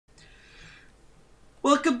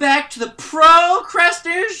Welcome back to the Pro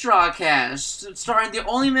Crastinators Drawcast, starring the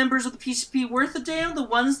only members of the PCP worth a damn, the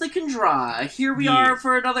ones that can draw. Here we are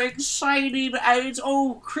for another exciting,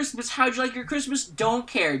 Christmas, how'd you like your Christmas? Don't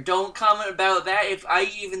care, don't comment about that. If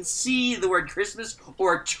I even see the word Christmas,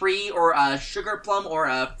 or a tree, or a sugar plum, or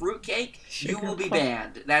a fruitcake, you will be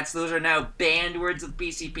banned. Those are now banned words of the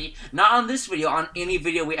PCP. Not on this video, on any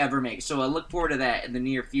video we ever make, so I look forward to that in the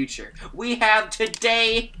near future. We have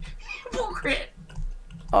today, Hypocrite.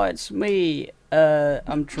 Oh, it's me.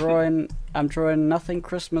 I'm drawing nothing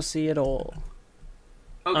Christmassy at all.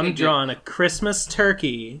 Okay, I'm drawing a Christmas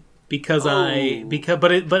turkey because but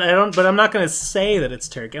I'm not gonna say that it's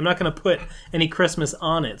turkey. I'm not gonna put any Christmas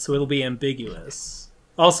on it, so it'll be ambiguous.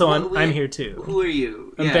 Also, I'm here too. Who are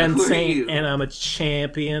you? I'm Ben Saint, and I'm a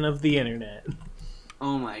champion of the internet.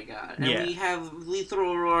 Oh my god! And we have Lethal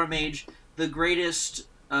Aurora Mage, the greatest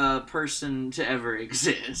person to ever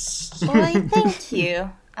exist. Why, thank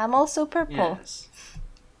you. I'm also purple. Yes.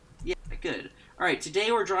 Yeah, good. Alright,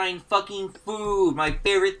 today we're drawing fucking food, my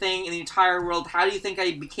favorite thing in the entire world. How do you think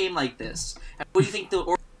I became like this? What do you think the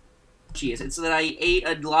origin is? It's that I ate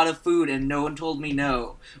a lot of food and no one told me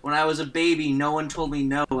no. When I was a baby, no one told me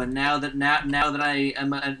no, and now that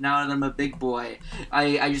I'm a big boy,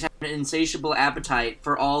 I just have an insatiable appetite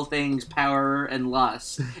for all things power and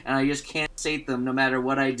lust, and I just can't sate them no matter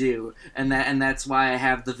what I do, and that's why I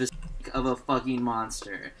have the physique of a fucking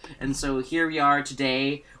monster. And so here we are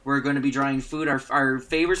today. We're going to be drawing food, our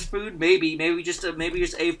favorite food, maybe just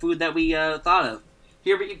a food that we thought of.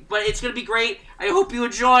 But it's going to be great. I hope you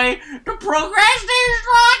enjoy the Pro Crastinators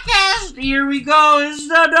Podcast. Here we go. It's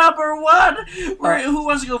the number one. Who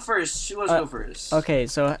wants to go first? Who wants to go first? Okay,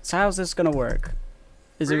 so how's this going to work?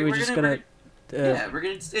 We're just going to...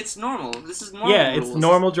 it's normal. This is normal. Yeah, rules. It's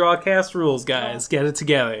normal Drawcast rules, guys. Get it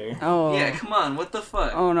together. Oh. Yeah, come on. What the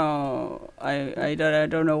fuck? Oh no, I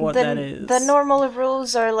don't know what that is. The normal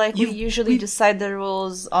rules are like we usually decide the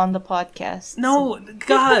rules on the podcast. No,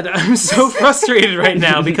 God, I'm so frustrated right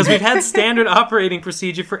now because we've had standard operating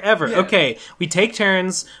procedure forever. Yeah. Okay, we take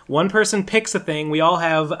turns. One person picks a thing. We all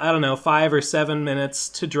have, I don't know, 5 or 7 minutes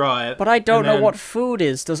to draw it. But I don't know what food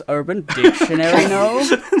is. Does Urban Dictionary know?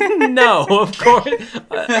 No, of course.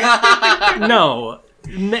 No,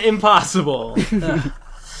 impossible.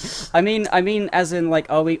 I mean, as in, like,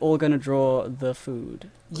 are we all gonna draw the food?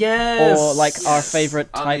 Yes. Or like our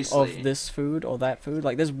favorite type Obviously. of this food or that food?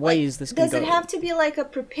 Like, there's ways this can go. Does it have to be like a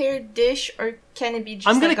prepared dish, or can it be just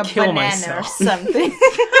I'm like gonna a kill banana myself. or something?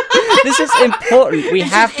 This is important. We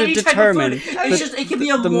have to determine it can be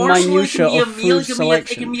a the morsel, minutia it can be a of meal, food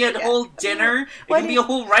selection. it can be a whole dinner, it can be a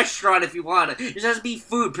whole restaurant if you want it. It just has to be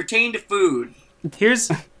food, pertaining to food.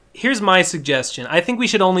 Here's my suggestion. I think we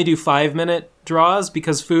should only do 5-minute draws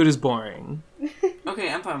because food is boring.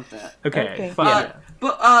 Okay, I'm fine with that. Okay.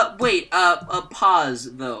 Wait,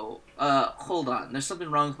 pause though. Hold on. There's something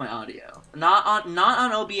wrong with my audio. Not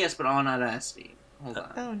on OBS, but on Audacity. Hold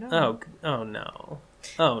on. Oh no. Oh no.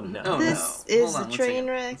 Oh no. This is a train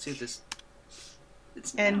wreck. Let's see if this.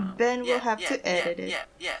 And Ben will have to edit it.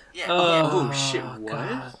 Yeah. Oh shit! What?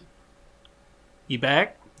 God. You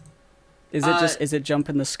back? Is it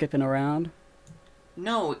jumping the skipping around?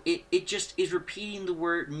 No, it just is repeating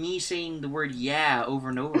me saying the word yeah over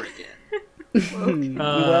and over again.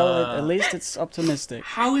 Well, at least it's optimistic.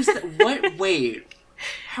 How is that? Wait.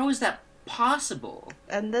 How is that possible?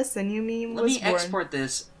 And this new meme Let was me born. export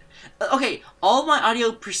this. Okay, all my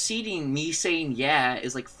audio preceding me saying yeah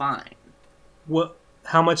is like fine. What?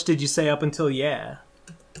 How much did you say up until yeah?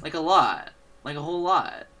 Like a lot. Like a whole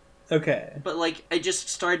lot. Okay. But like I just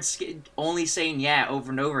started only saying yeah over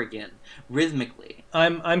and over again, rhythmically.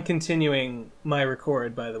 I'm continuing my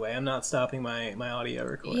record, by the way. I'm not stopping my audio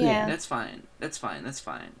recording. Yeah. That's fine. That's fine.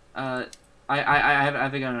 I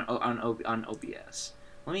have it on OBS.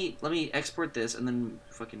 Let me export this and then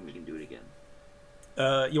fucking we can do it again.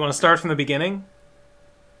 You want to start from the beginning?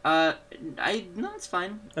 No, it's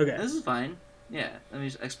fine. Okay. This is fine. Yeah, let me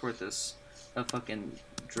just export this. A fucking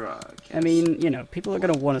Drawcast. I mean, you know, people are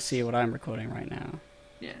gonna want to see what I'm recording right now.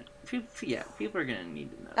 Yeah, people are gonna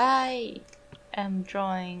need to know. I am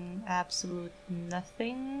drawing absolute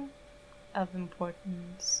nothing of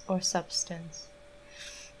importance or substance.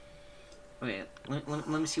 Okay, let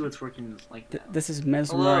me see what's working like now. This is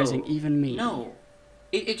mesmerizing even me. No,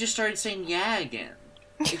 it just started saying yeah again.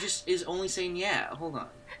 It just is only saying yeah. Hold on.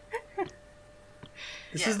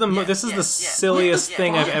 This is the silliest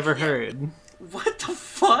thing I've ever heard. What the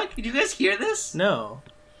fuck? Did you guys hear this? No.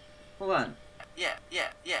 Hold on.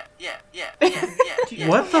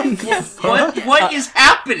 What the fuck? What is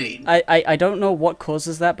happening? I don't know what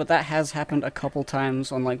causes that, but that has happened a couple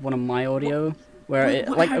times on like one of my audio. where it,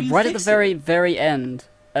 like right at the very end,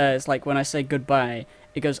 it's like when I say goodbye,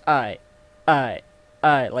 it goes I,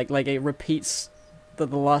 like it repeats the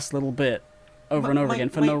last little bit over and over again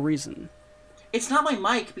for no reason. It's not my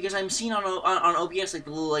mic because I'm seeing on OBS like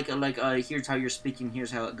the little here's how you're speaking,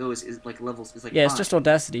 here's how it goes is like levels is like. Yeah, it's just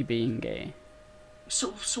Audacity being gay.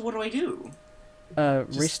 So what do I do?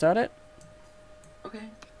 Restart it. Okay.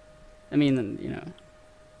 I mean, you know.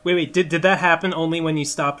 Wait, did that happen only when you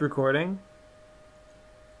stopped recording?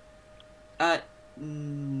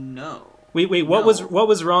 No. Wait, what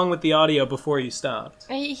was wrong with the audio before you stopped?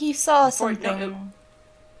 He saw something.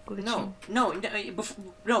 No.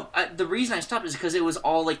 The reason I stopped is because it was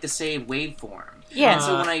all like the same waveform. Yeah.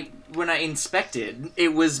 So when I inspected,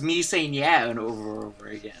 it was me saying yeah and over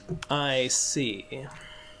again. I see.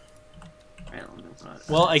 Right,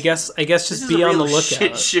 well, I guess just be on the lookout.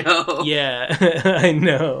 Shit show. Yeah, I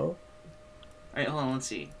know. Alright, hold on, let's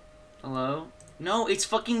see. Hello? No, it's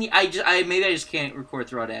fucking maybe I just can't record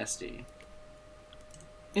through Audacity.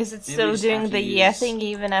 Is it still doing the yeah thing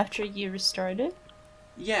even after you restarted?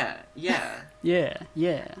 Yeah. Yeah.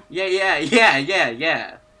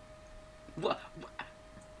 What?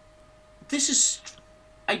 This is...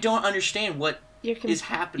 I don't understand what is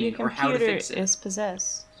happening or how to fix it. Your computer is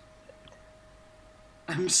possessed.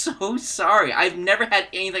 I'm so sorry. I've never had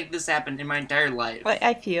anything like this happen in my entire life. But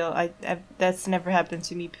I feel that's never happened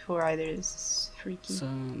to me before either. It's freaky.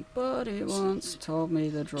 Somebody once told me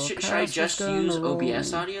the Drawcast should I just use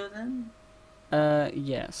OBS audio then?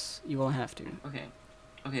 Yes. You will have to.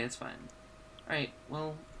 Okay, that's fine. Alright,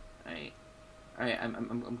 well, alright,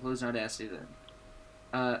 I'm closing Audacity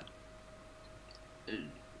then.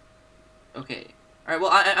 Okay. Alright,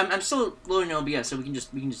 well, I'm still loading OBS, so we can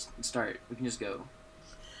just start. We can just go.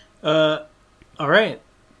 All right.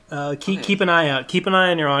 Keep an eye out. Keep an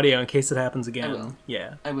eye on your audio in case it happens again. I will.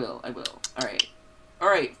 Yeah. I will. All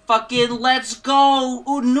right. Fucking let's go.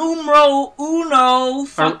 Numero uno.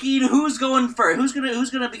 Fucking who's going first? Who's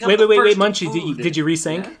gonna become the first? Wait, Munchie. Did you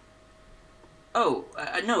resync? Yeah? Oh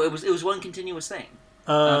no, it was one continuous thing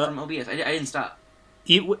from OBS. I didn't stop.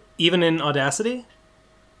 Even in Audacity?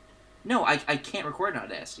 No, I can't record in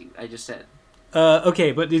Audacity. I just said.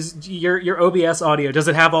 Okay, but is your OBS audio, does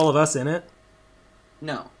it have all of us in it?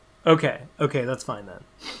 No. Okay, that's fine then.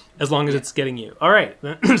 As long as it's getting you. All right.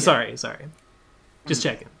 Sorry. Just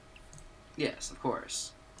checking. Yes, of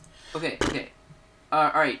course. Okay.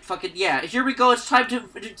 All right, fucking yeah. Here we go. It's time to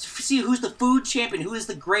see who's the food champion. Who is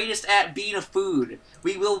the greatest at being a food?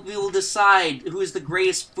 We will decide who is the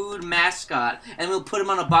greatest food mascot, and we'll put him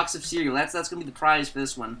on a box of cereal. That's gonna be the prize for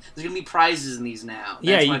this one. There's gonna be prizes in these now.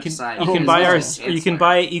 Yeah, you can buy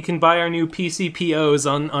our new PCPOs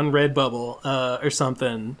on Redbubble or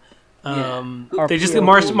something. They just get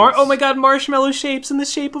oh my god, marshmallow shapes in the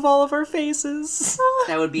shape of all of our faces.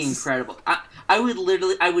 That would be incredible. I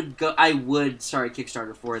would start a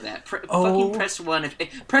Kickstarter for that. Fucking press one if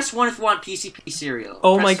you want PCP cereal.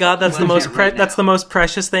 Oh my god, that's the most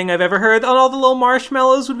precious thing I've ever heard. And all the little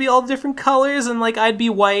marshmallows would be all different colors, and like I'd be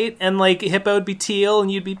white, and like Hippo would be teal, and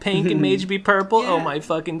you'd be pink, and Mage would be purple. Yeah. Oh my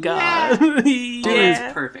fucking god. Dude,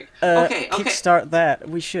 it's perfect. Okay. Kickstart that.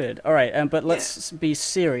 We should. All right, but let's be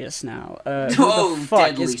serious now. Who the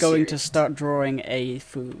fuck is going to start drawing a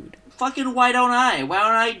food? Fucking why don't I?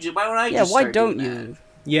 Why don't you?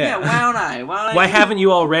 Yeah. Why don't I? Why haven't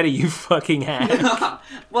you already, you fucking hack?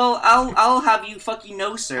 Well, I'll have you fucking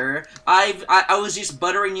know, sir. I was just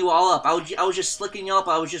buttering you all up. I was just slicking you up.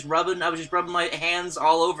 I was just rubbing my hands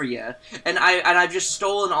all over you. And I've just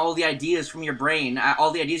stolen all the ideas from your brain,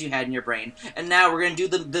 all the ideas you had in your brain. And now we're gonna do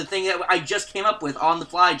the thing that I just came up with on the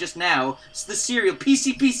fly just now. It's the cereal,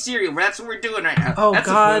 PCP cereal. That's what we're doing right now. Oh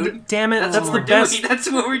god, damn it! That's the best.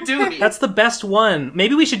 That's what we're doing. That's the best one.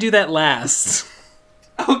 Maybe we should do that last.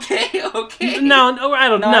 Okay. No, I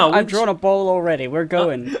don't know. I've drawn a bowl already. We're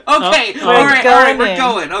going. Okay, all right, we're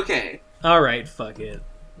going. Okay. All right, fuck it.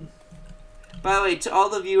 By the way, to all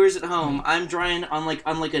the viewers at home, I'm drawing on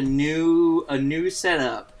a new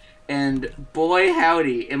setup, and boy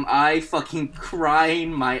howdy, am I fucking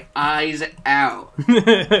crying my eyes out.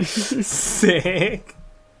 Sick.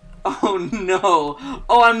 Oh no!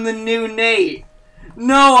 Oh, I'm the new Nate.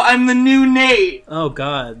 No, I'm the new Nate! Oh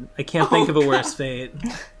god, I can't think of a worse fate.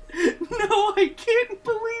 No, I can't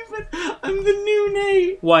believe it! I'm the new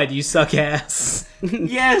Nate! Why, do you suck ass?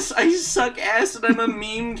 Yes, I suck ass and I'm a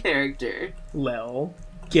meme character. Lel.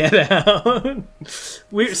 Get out.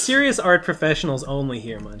 We're serious art professionals only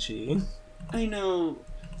here, Munchie. I know.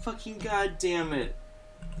 Fucking goddamn it.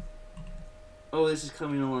 Oh, this is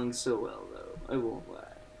coming along so well, though. I won't lie.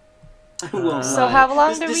 So how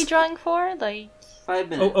long are we drawing for? Like... 5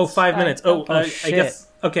 minutes. Oh, 5 minutes. Oh, I shit. guess.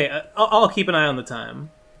 Okay, I'll keep an eye on the time.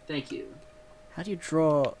 Thank you. How do you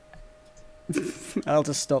draw? I'll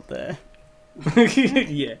just stop there.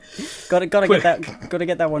 Yeah. Gotta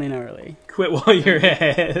get that one in early. Quit while you're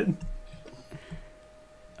ahead.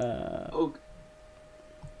 Oh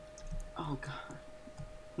god.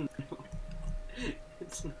 No.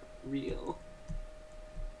 It's not real.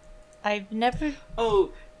 I've never.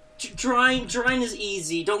 Oh, drawing is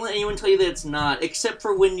easy. Don't let anyone tell you that it's not, except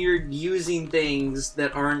for when you're using things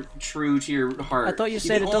that aren't true to your heart. I thought you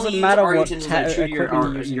said it doesn't matter what equipment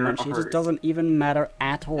you're using, Munchies. It just doesn't even matter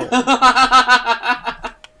at all.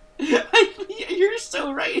 You're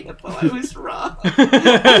so right, Hippo. I was wrong.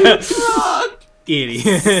 I was wrong.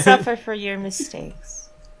 Idiot. Suffer for your mistakes.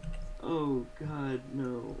 Oh god,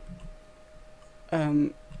 no.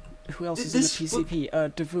 Who else is in the PCP?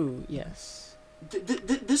 Devu, yes.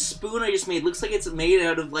 This spoon I just made looks like it's made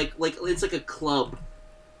out of like it's like a club.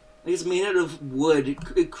 Like it's made out of wood,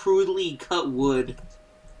 crudely cut wood.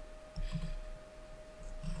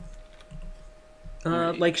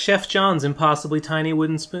 Like Chef John's impossibly tiny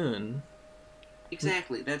wooden spoon.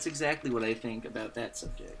 Exactly. That's exactly what I think about that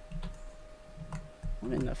subject.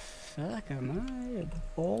 What in the fuck am I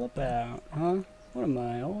all about, huh? What am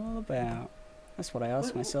I all about? That's what I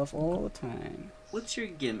ask myself all the time. What's your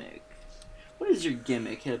gimmick? What is your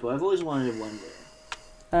gimmick, Hippo? I've always wanted to wonder.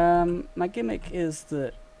 My gimmick is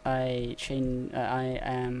that I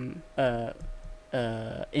am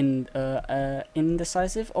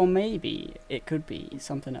indecisive, or maybe it could be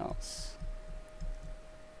something else.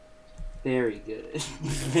 Very good.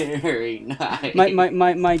 Very nice.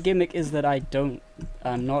 My gimmick is that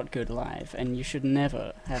I'm not good live, and you should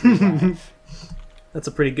never have me live. That's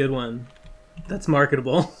a pretty good one. That's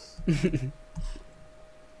marketable.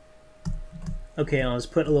 Okay, I'll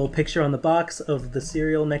just put a little picture on the box of the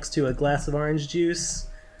cereal next to a glass of orange juice.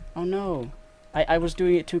 Oh no. I was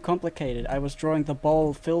doing it too complicated. I was drawing the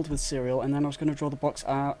bowl filled with cereal, and then I was going to draw the box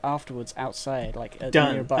afterwards outside, like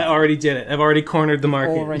done. Nearby. I already did it. I've already cornered the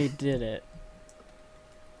market. Already did it.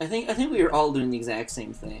 I think we were all doing the exact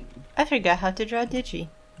same thing. I forgot how to draw Digi.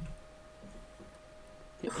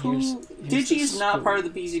 Digi is not part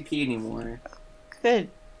of the PCP anymore. Good.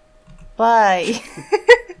 Bye.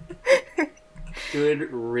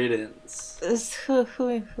 Good riddance. Who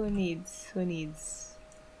needs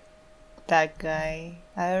that guy?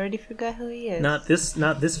 I already forgot who he is. Not this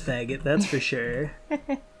faggot, that's for sure.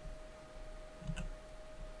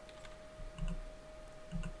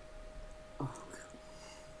 Oh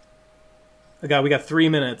god, we got 3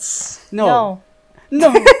 minutes. No. You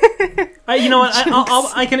know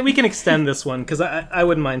what? We can extend this one because I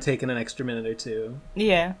wouldn't mind taking an extra minute or two.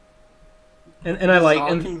 Yeah. And I like all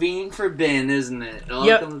convenient for Ben, isn't it?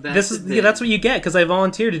 That's what you get because I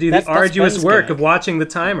volunteered to do the arduous work of watching the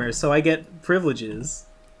timer, so I get privileges.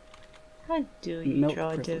 How do you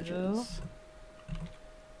draw Devu?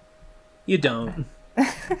 You don't.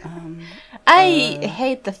 I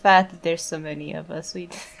hate the fact that there's so many of us. We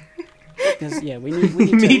we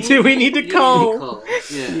need Me too. We need to call.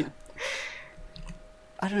 Yeah.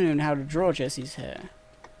 I don't even know how to draw Jesse's hair.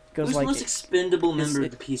 Who's the most expendable member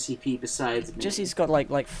of the PCP besides me? Jesse's got like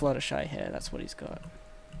Fluttershy hair. That's what he's got.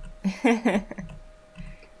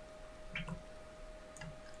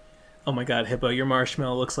 Oh my god, Hippo, your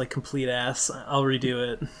marshmallow looks like complete ass. I'll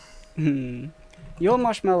redo it. Your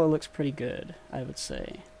marshmallow looks pretty good, I would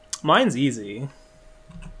say. Mine's easy.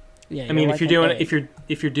 Yeah. I mean, if you're doing it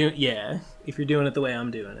the way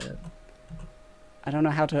I'm doing it. I don't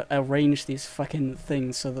know how to arrange these fucking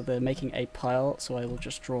things so that they're making a pile, so I will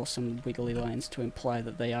just draw some wiggly lines to imply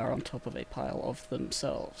that they are on top of a pile of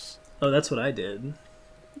themselves. Oh, that's what I did.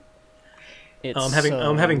 I'm having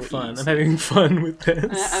fun. I'm having fun with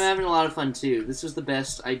this. I'm having a lot of fun too. This was the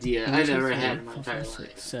best idea I've ever had in my entire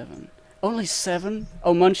life. 7. Only 7?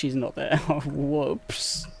 Oh, Munchie's not there. Oh,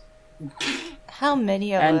 whoops. How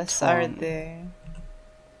many of us are there?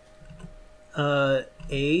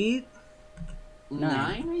 8? 9,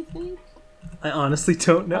 I think. I honestly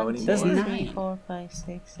don't know anymore. There's 9. 3, 4, 5,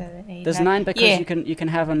 6, 7, 8. There's 9 because you can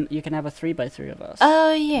have a 3x3 of us.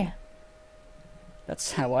 Oh yeah.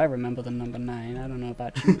 That's how I remember the number 9. I don't know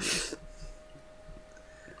about you.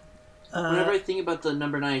 Whenever I think about the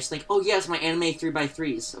number 9, I just think, oh yes, my anime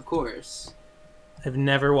 3x3s, of course. I've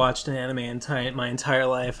never watched an anime in my entire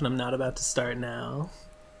life, and I'm not about to start now.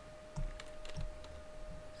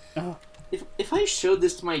 Oh. If I showed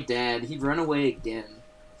this to my dad, he'd run away again.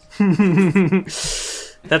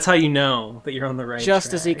 That's how you know that you're on the right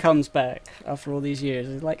Just track. as he comes back after all these years,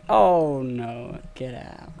 he's like, oh no, get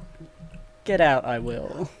out. Get out, I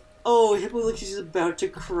will. Oh, Hippo looks like she's about to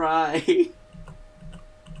cry.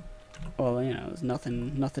 Well, you know, there's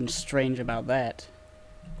nothing strange about that.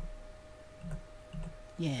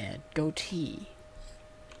 Yeah, goatee.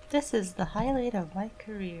 This is the highlight of my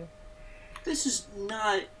career. This is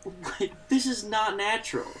not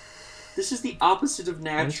natural. This is the opposite of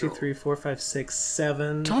natural. 1, 2, 3, 4, 5, 6,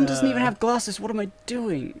 7. Tom doesn't even have glasses. What am I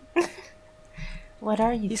doing? What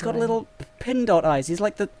are you He's doing? got little pin dot eyes. He's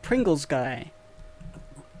like the Pringles guy.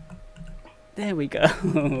 There we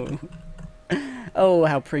go. Oh,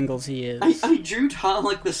 how Pringles he is. I drew Tom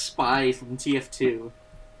like the spy from TF2.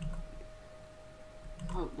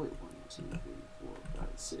 Oh, wait, 1, 2, 3, 4, 5,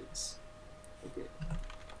 6. Okay.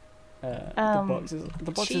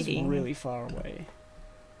 The box is really far away.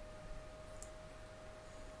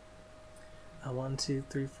 1, 2,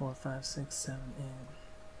 3, 4, 5, 6, 7,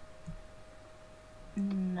 8.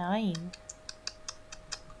 9.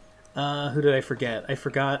 Who did I forget? I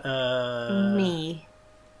forgot, Me.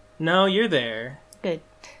 No, you're there. Good.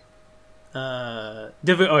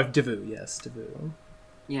 Devu. Oh, Devu. Yes, Devu.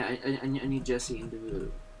 Yeah, I need Jesse and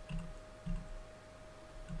Devu.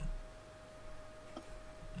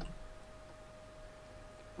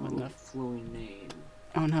 Oh, flowing name.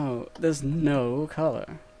 Oh no, there's no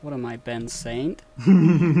color. What am I, Ben Saint?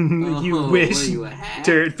 You wish, you a hack?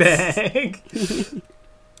 dirtbag.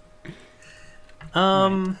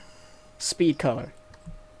 Right. Speed color.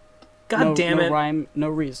 God damn it! No rhyme, no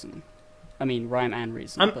reason. I mean, rhyme and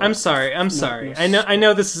reason. I'm sorry. I'm sorry. I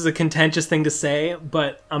know this is a contentious thing to say,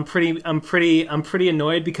 but I'm pretty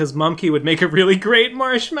annoyed because Mumkey would make a really great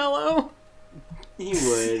marshmallow. He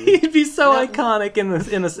would. He'd be so iconic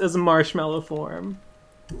as a marshmallow form.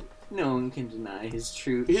 No one can deny his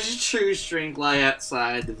true strength lie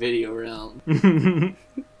outside the video realm.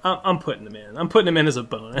 I'm putting him in. I'm putting him in as a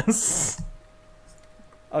bonus.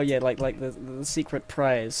 Oh yeah, like the secret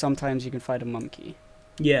prize. Sometimes you can find a monkey.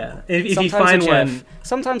 Yeah, if you find one.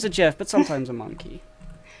 Sometimes a Jeff, but sometimes a monkey.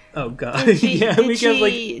 Oh god,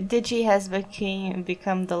 Digi has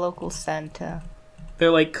become the local Santa.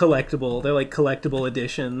 They're like collectible. They're like collectible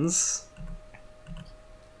editions.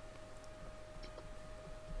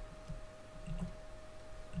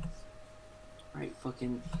 Right,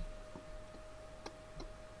 fucking.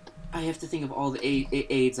 I have to think of all the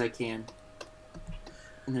aids I can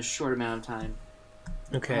in a short amount of time.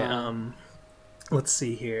 Okay, let's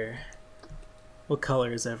see here. What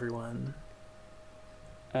color is everyone?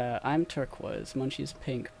 I'm turquoise, Munchie's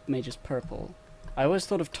pink, Mage is purple. I always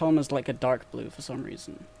thought of Tom as like a dark blue for some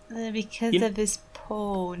reason. Because of his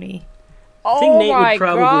pony. I think Nate would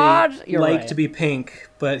probably You're like right. to be pink,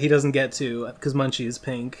 but he doesn't get to because Munchie is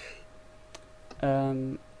pink.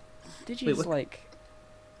 Digi's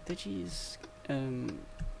Digi's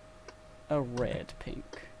a red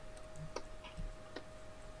pink.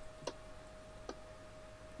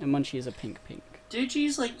 And Munchie is a pink.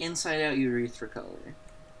 Digi's like inside out urethra color.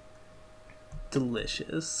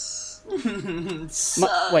 Delicious.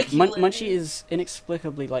 Munchie is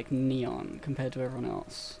inexplicably like neon compared to everyone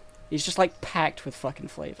else. He's just like packed with fucking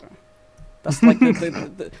flavor. That's like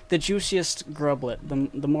the juiciest grublet,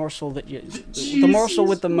 the morsel that the morsel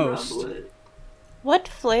with the most. What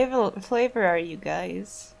flavor are you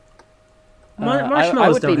guys? Marshmallows I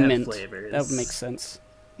would don't be have mint. flavors. That would make sense.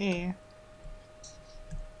 Yeah.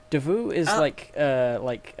 Devu is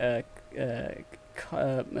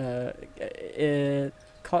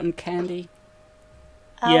cotton candy.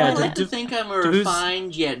 Yeah, I like to think I'm a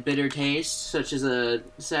refined yet bitter taste, such as a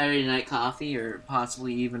Saturday night coffee or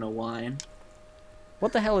possibly even a wine.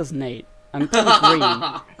 What the hell is Nate? I'm putting green.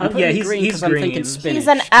 I'm putting green because I'm thinking spinach. He's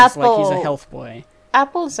an apple. Like he's a health boy.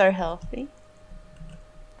 Apples are healthy.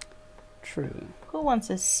 True. Who wants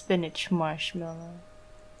a spinach marshmallow?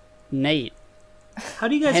 Nate. How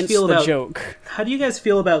do you guys Hence feel the about joke? How do you guys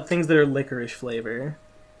feel about things that are licorice flavor?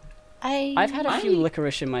 I've had a few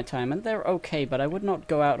licorice in my time, and they're okay, but I would not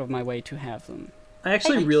go out of my way to have them. I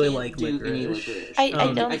actually really like licorice. I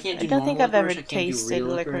don't think I've ever tasted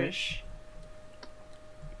licorice.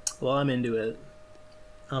 Well, I'm into it.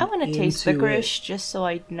 I want to taste licorice just so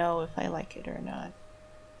I know if I like it or not.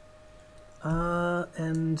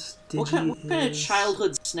 And what kind of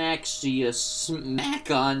childhood snacks do you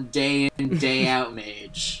smack on day in, day out,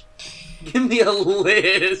 Mage? Give me a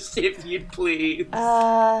list, if you'd please.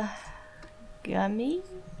 Gummies?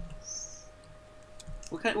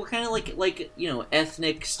 What kind of like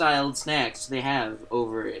ethnic styled snacks do they have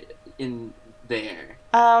over in there?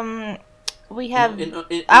 We have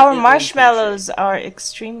our marshmallows are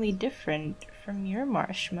extremely different from your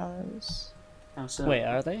marshmallows. How so? Wait,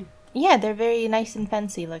 are they? Yeah, they're very nice and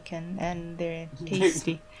fancy looking, and they're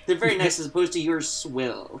tasty. They're very nice as opposed to your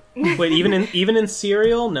swill. Wait, even in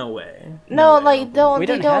cereal? No way. No, like We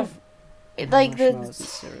don't have like marshmallows is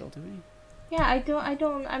cereal to me. Yeah,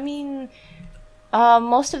 I mean,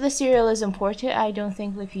 most of the cereal is imported. I don't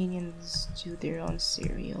think Filipinos do their own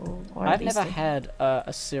cereal. Or I've never had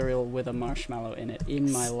a cereal with a marshmallow in it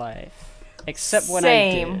in my life, except when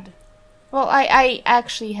Same. I did. Well, I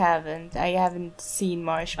actually haven't. I haven't seen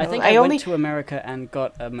marshmallows. I think I went to America and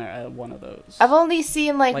got one of those. I've only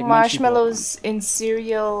seen like Like, Munchie marshmallows in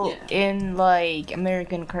cereal Yeah. in like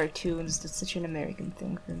American cartoons. That's such an American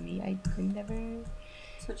thing for me. I've never.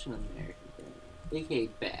 Such an American thing. AKA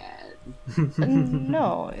bad.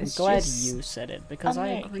 No, I'm it's glad just... you said it because I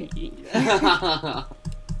American. agree.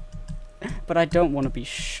 But I don't want to be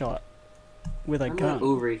shot with a I'm gun.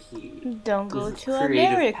 gonna overheat. Don't go This is to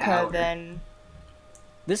creative America power. then.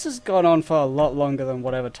 This has gone on for a lot longer than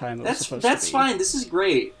whatever time it was supposed to be. That's fine. This is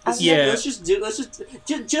great. Yeah. Let's just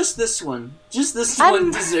this one. Just this I'm-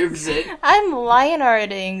 one deserves it. I'm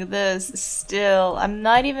Lionhearting this still. I'm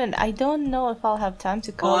not even. I don't know if I'll have time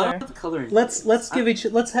to Oh, I color. don't have the color. Let's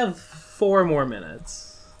let's have 4 more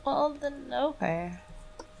minutes. Well then, okay.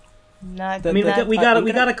 Not. I mean, not, we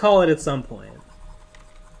gotta call it at some point.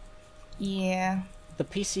 Yeah. The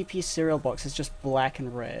PCP cereal box is just black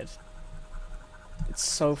and red. It's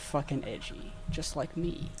so fucking edgy, just like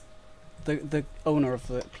me, the owner of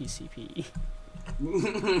the PCP.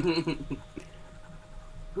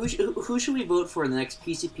 Who should we vote for in the next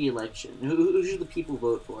PCP election? Who should the people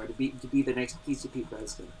vote for to be the next PCP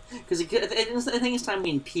president? Because I think it's time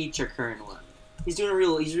we impeach our current one. He's doing a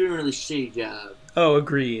really shitty job. Oh,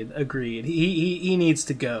 agreed. He needs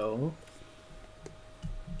to go.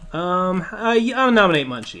 I'll nominate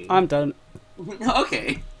Munchie. I'm done.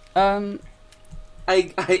 Okay.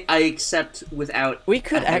 I accept without. We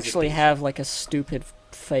could a actually hesitation. have like a stupid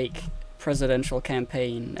fake presidential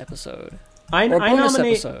campaign episode. I Or bonus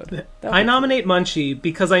nominate. episode. I nominate Munchie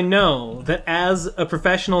because I know that as a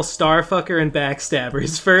professional starfucker and backstabber,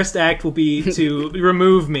 his first act will be to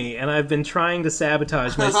remove me, and I've been trying to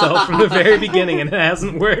sabotage myself from the very beginning, and it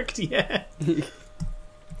hasn't worked yet.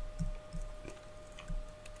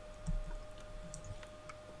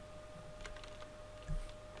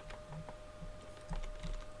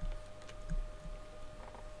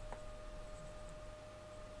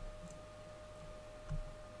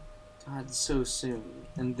 God, so soon,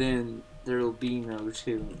 and then there will be no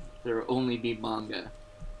tune. There will only be manga.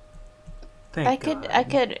 Thank God. I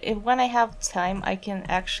could, if when I have time, I can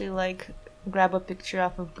actually like grab a picture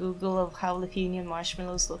off of Google of how Lithuanian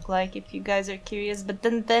marshmallows look like if you guys are curious. But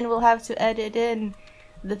then we'll have to edit in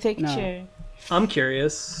the picture. I'm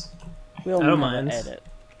curious. We'll I don't never mind. edit.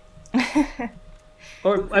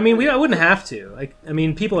 Or I mean, I wouldn't have to. I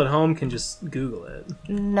mean, people at home can just Google it.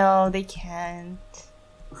 No, they can't.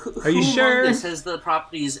 Are you Who sure? among us has the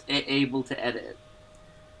properties able to edit?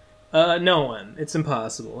 No one. It's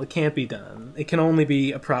impossible. It can't be done. It can only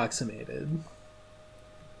be approximated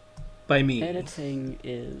by me. Editing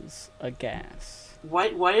is a gas. Why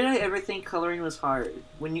did I ever think coloring was hard?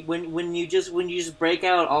 When you just break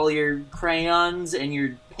out all your crayons and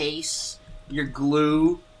your paste, your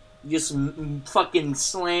glue, you just fucking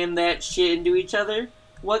slam that shit into each other.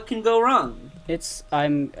 What can go wrong?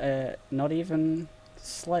 I'm not even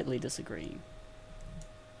slightly disagreeing.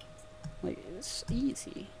 Like, it's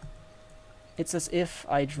easy. It's as if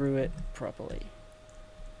I drew it properly.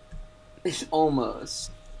 It's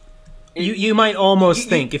almost. You might almost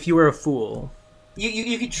think if you were a fool.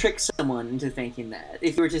 You could trick someone into thinking that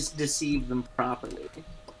if you were to deceive them properly,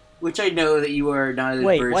 which I know that you are not averse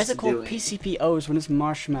Wait, why is it to called doing. PCPOs when it's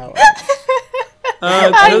marshmallow?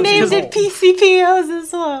 I named it PCPOs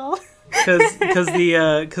as well. Because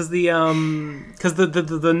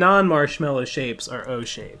the non-marshmallow shapes are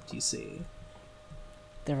O-shaped. You see.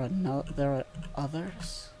 There are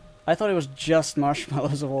others? I thought it was just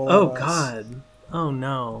marshmallows of all Oh of us. God. Oh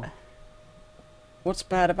no. What's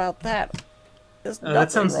bad about that? There's That nothing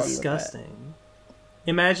sounds wrong with disgusting.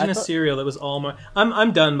 Imagine I a thought- cereal that was all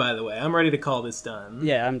I'm done, by the way. I'm ready to call this done. that.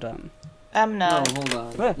 Yeah, I'm done. I'm No, not. hold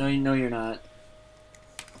on. What? No, you're not.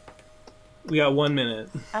 We got 1 minute.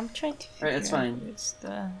 I'm trying to figure Alright, that's out fine. where's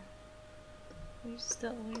the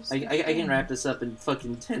I can wrap this up in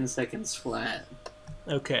fucking 10 seconds flat.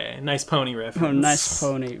 Okay, nice pony reference. Oh, nice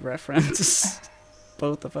pony reference.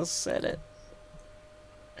 Both of us said it.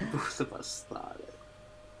 Both of us thought it.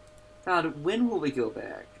 God, when will we go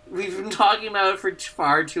back? We've been talking about it for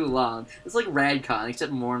far too long. It's like RadCon,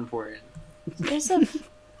 except more important. There's a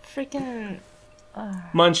freaking.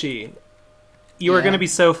 Munchie, you are Yeah. gonna be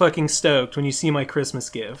so fucking stoked when you see my Christmas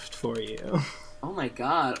gift for you. Oh my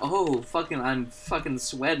god. Oh, I'm fucking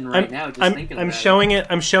sweating right now just thinking about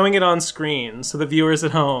I'm showing it on screen so the viewers at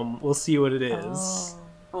home will see what it is.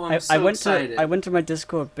 Oh. Oh, I'm so excited. I went to my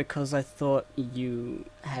Discord because I thought you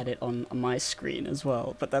had it on my screen as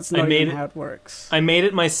well, but that's not even how it works. I made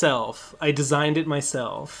it myself. I designed it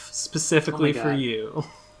myself specifically for you.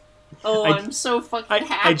 Oh, I'm so fucking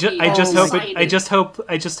happy. I just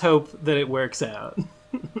hope that it works out.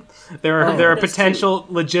 There are potential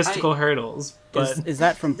logistical hurdles, but is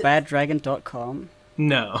that from baddragon.com?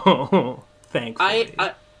 No, thankfully.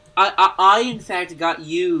 I in fact got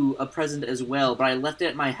you a present as well, but I left it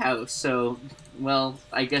at my house, so, well,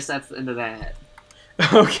 I guess that's the end of that.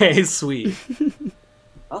 Okay, sweet.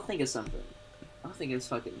 I'll think of something. I'll think of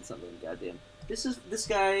fucking something, goddamn. This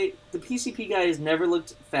guy, the PCP guy has never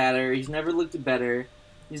looked fatter, he's never looked better,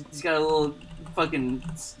 he's got a little fucking,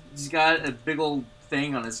 he's got a big old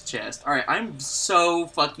thing on his chest. Alright, I'm so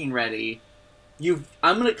fucking ready.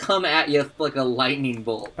 I'm gonna come at you like a lightning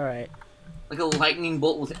bolt. Alright. Like a lightning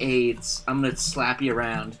bolt with AIDS. I'm gonna slap you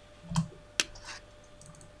around.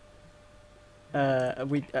 Are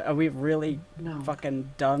we really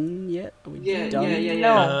fucking done yet? Are we done? Yeah.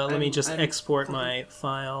 No. Let me just export my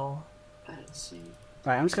file. Let's see.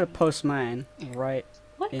 Alright, I'm just gonna post mine right.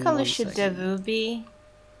 What color should Devu be?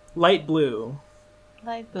 Light blue.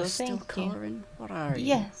 Light blue. Still Thank you. coloring? What are you?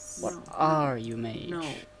 Yes. What are you, mage? No.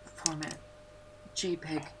 Format.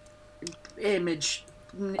 JPEG. Image.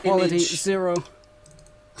 Quality image. 0.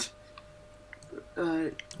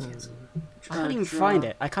 Cancel. I can't even find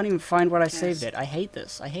it. I can't even find what I saved it. I hate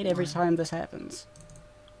this. I hate every time this happens.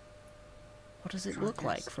 What does it look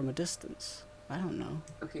like from a distance? I don't know.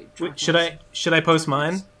 Okay. Wait, should I post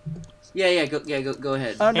mine? Yeah. Go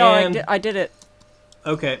ahead. Oh no, I did it.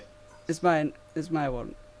 Okay. It's mine. It's my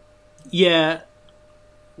one. Yeah.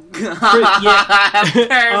 Perfect.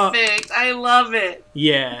 I love it.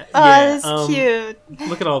 Yeah. Oh, that's cute.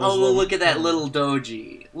 Look at all those. Look at that little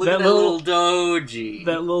doji. Look at that little doji.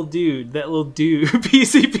 That little dude.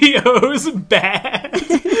 PCPO's bad.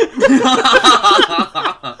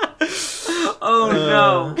 Oh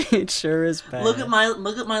no! It sure is bad. Look at my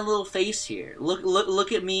little face here.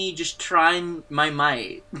 Look at me just trying my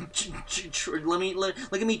might.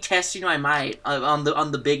 Look at me testing my might on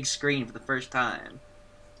the big screen for the first time.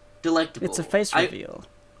 Delectable. It's a face reveal.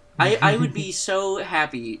 I would be so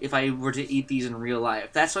happy if I were to eat these in real life.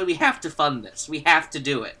 That's why we have to fund this. We have to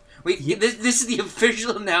do it. This is the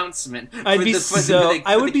official announcent. I would be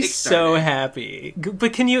so happy.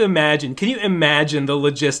 But can you imagine? Can you imagine the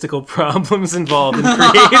logistical problems involved in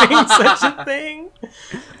creating such a thing?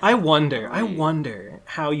 I wonder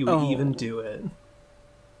how you would even do it.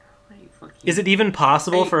 Is it even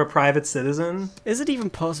possible for a private citizen? Is it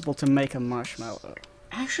even possible to make a marshmallow?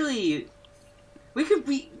 Actually,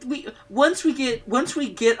 once we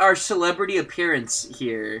get our celebrity appearance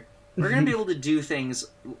here, we're gonna be able to do things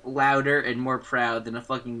louder and more proud than a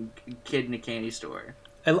fucking kid in a candy store.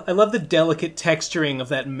 I love the delicate texturing of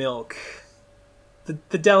that milk,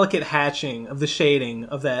 the delicate hatching of the shading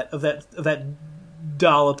of that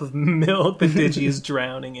dollop of milk that Digi is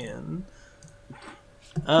drowning in.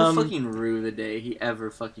 He'll fucking rue the day he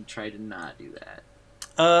ever fucking tried to not do that.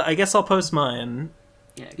 I guess I'll post mine.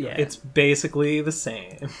 Yeah. It's basically the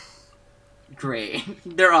same. Great.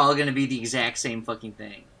 They're all gonna be the exact same fucking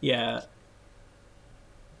thing. Yeah.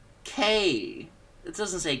 K. It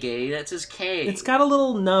doesn't say gay, that says K. It's got a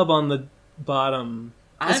little nub on the bottom.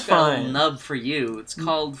 I've got a little nub for you. It's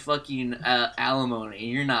called fucking alimony.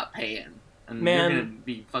 You're not paying. And you're gonna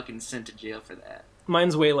be fucking sent to jail for that.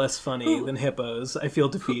 Mine's way less funny than Hippo's. I feel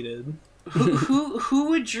defeated. Who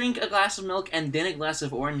would drink a glass of milk and then a glass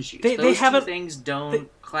of orange juice? Those two things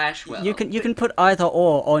don't clash well. You can put either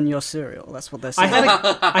or on your cereal. That's what they're saying.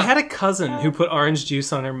 I had a cousin who put orange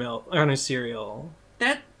juice on her cereal.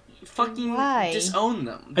 That fucking disown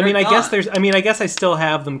them. I guess I still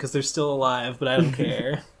have them because they're still alive, but I don't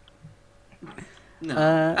care.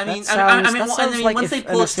 No, once they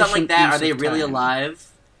pull a stunt like that, are they really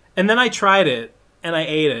alive? And then I tried it. And I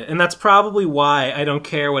ate it. And that's probably why I don't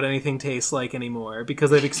care what anything tastes like anymore.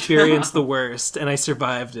 Because I've experienced the worst, and I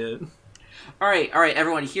survived it. Alright,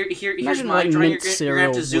 everyone. Here's my drawing. You're going to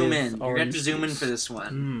have to zoom in. You're going to have to zoom in for this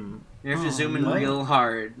one. You're going to have to zoom in real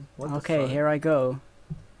hard. Okay, here I go.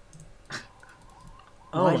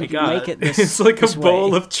 Oh my god. It's like a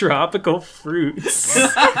bowl of tropical fruits. Oh,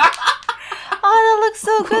 that looks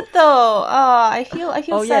so good, though. I feel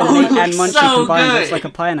sad. And Munchie combined looks like a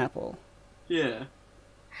pineapple. Yeah.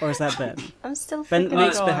 Or is that Ben? I'm still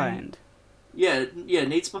Nate's behind. Yeah,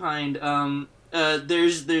 Nate's behind.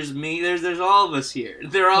 There's me, there's all of us here.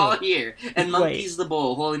 They're all here. And Monkey's the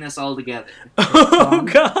bowl, holding us all together. Oh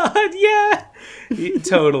god, yeah!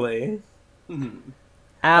 Totally.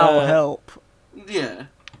 Ow, help. Yeah.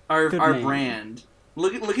 Our brand.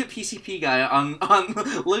 Look at PCP guy on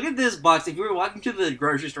look at this box. If you were walking to the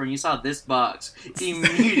grocery store and you saw this box,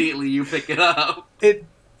 immediately you pick it up.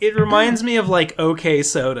 It reminds me of like OK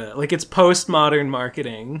Soda. Like it's postmodern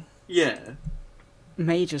marketing. Yeah.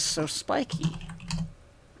 Mage is so spiky.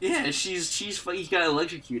 Yeah, he got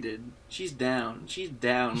electrocuted. She's down. She's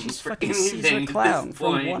down. She's for fucking anything Caesar at Clown this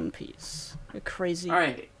from point. One Piece. A crazy All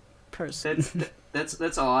right. person.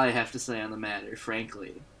 That's all I have to say on the matter.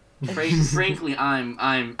 Frankly, frankly, I'm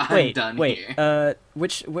done here.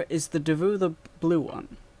 Which is the Devu the blue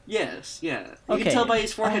one? Yes, yeah. You Okay. can tell by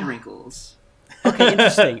his forehead wrinkles. Okay,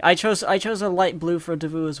 interesting. I chose a light blue for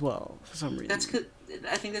Devu as well for some reason. That's good.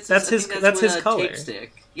 I think that's his color. Tape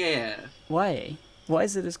stick. Yeah. Why? Why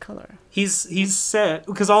is it his color? He's said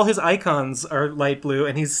because all his icons are light blue,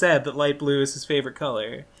 and he's said that light blue is his favorite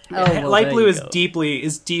color. Oh, well, light there blue you is go.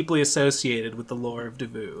 deeply associated with the lore of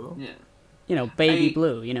Devu. Yeah. You know, baby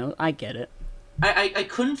blue. You know, I get it. I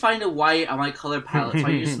couldn't find a white on my color palette, so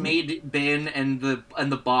I just made Ben and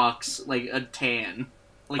the box like a tan.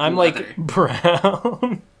 I'm leather. like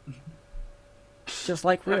brown. Just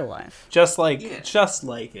like real life. just like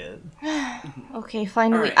it. Okay,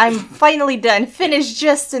 finally, Alright. I'm finally done. Finished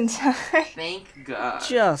just in time. Thank God.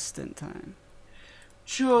 Just in time.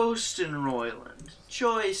 Jostin Royland.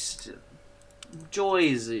 Joyston.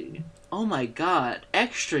 Joyzy. Oh my God.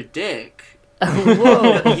 Extra dick.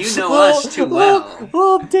 Whoa. You know us too well.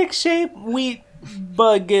 Little dick-shaped wheat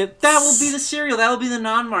buckets. That will be the cereal. That will be the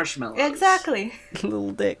non-marshmallows. Exactly.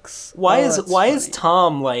 Little dicks. Why Oh, is that's why is funny.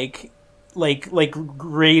 Tom like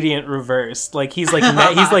gradient reversed? Like he's like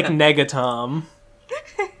he's like Negatom.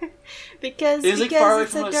 Because It was like far away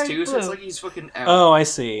it's from a us dark too, so blue. it's like he's fucking out. Oh, I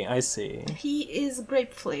see. He is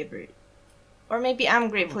grape flavored. Or maybe I'm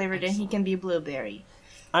grape flavored and he can be blueberry.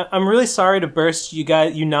 I'm really sorry to burst you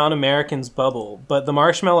non-Americans' bubble, but the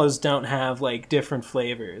marshmallows don't have like different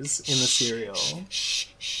flavors in the cereal. Shh,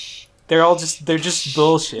 shh. They're just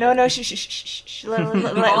bullshit. No, shh, shh, shh, shh, shh. They're all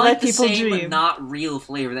Let like the people same, dream. but not real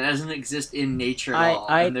flavor. That doesn't exist in nature at all.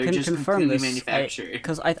 I And they're can just confirm completely this manufactured.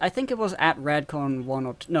 because I think it was at Radcon 1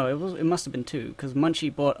 or 2. No, it must have been 2 because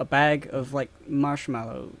Munchie bought a bag of like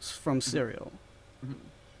marshmallows from cereal,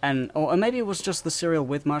 or maybe it was just the cereal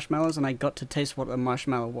with marshmallows, and I got to taste what a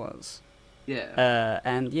marshmallow was. Yeah.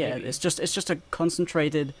 And yeah, Maybe. it's just a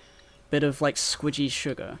concentrated bit of like squidgy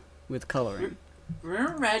sugar with coloring.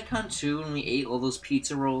 Remember Radcon 2 when we ate all those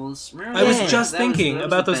pizza rolls? Remember I was that? just That was thinking the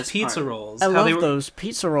about those best pizza part. rolls. I how love they were, those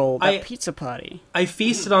pizza roll, that pizza party. I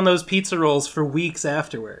feasted on those pizza rolls for weeks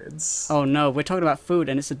afterwards. Oh no, we're talking about food,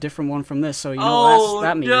 and it's a different one from this. So you know Oh, what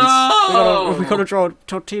that means. no! We gotta draw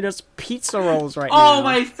Tortita's pizza rolls right Oh, now.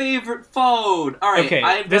 my favorite food! Alright,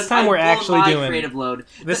 Okay, this time we're actually doing- creative load.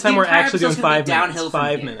 This The time we're entire actually doing episode's gonna be 5 minutes. downhill from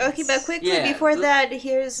 5 here. minutes. Okay, but quickly Yeah. before that,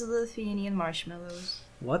 here's Lithuanian marshmallows.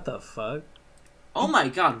 What the fuck? Oh my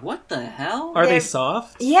God, what the hell? Are they They're-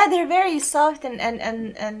 soft? Yeah, they're very soft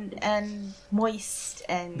and moist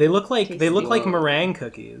and. They look like tasty. meringue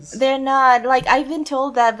cookies. They're not like I've been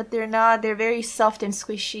told that, but they're not. They're very soft and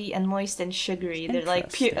squishy and moist and sugary. They're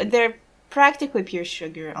like pure. Interesting. They're practically pure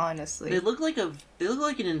sugar, honestly. They look like an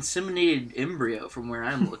inseminated embryo from where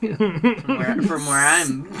I'm looking. from where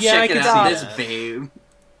I'm Yeah, I checking can out see this that. babe.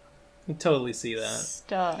 I totally see that.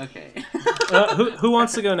 Stop. Okay. Who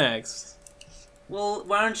wants to go next? Well,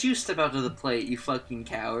 why don't you step out to the plate, you fucking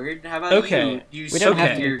coward? How about Okay. you? You We don't have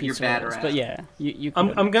have to your do pizza bad rolls, rap. but yeah, you.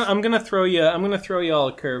 I'm gonna throw you all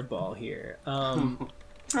a curveball here. Throw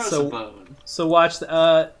So- some bone. So watch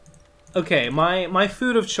the. Okay, my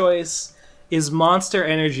food of choice is Monster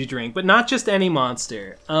energy drink, but not just any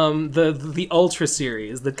Monster. The Ultra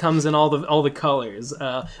series that comes in all the colors.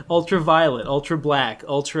 Ultraviolet, Ultra Black,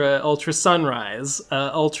 Ultra Sunrise,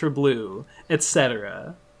 Ultra Blue,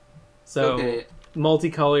 etc. So Okay.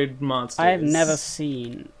 multicolored monsters. I have never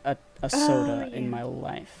seen a soda yeah. in my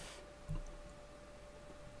life.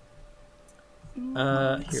 Here we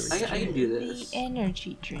go. I can do this. The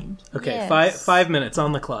energy drink. Okay, Yes. 5 minutes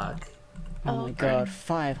on the clock. Oh my Okay. god,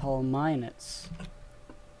 5 whole minutes.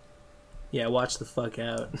 Yeah, watch the fuck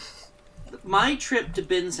out. My trip to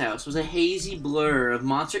Ben's house was a hazy blur of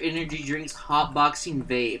Monster Energy drinks, hotboxing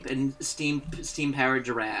vape, and steam powered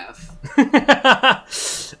giraffe.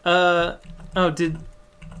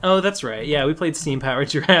 Oh, that's right. Yeah, we played Steam Powered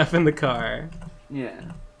Giraffe in the car. Yeah.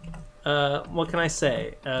 What can I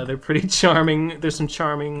say? They're pretty charming. There's some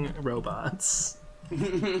charming robots.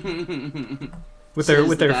 With Says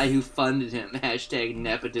the their guy who funded him. Hashtag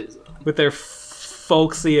nepotism. with their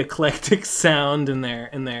folksy, eclectic sound and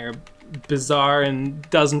their bizarre and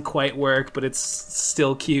doesn't quite work, but it's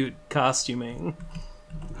still cute costuming.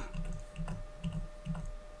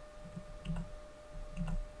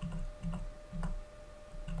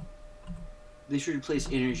 They should replace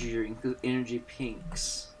energy drink with energy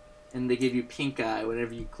pinks. And they give you pink eye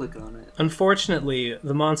whenever you click on it. Unfortunately,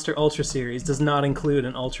 the Monster Ultra series does not include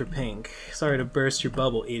an Ultra Pink. Sorry to burst your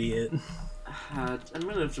bubble, idiot. I'm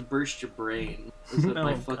gonna have to burst your brain with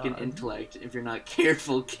my fucking intellect if you're not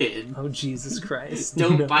careful, kid. Oh, Jesus Christ.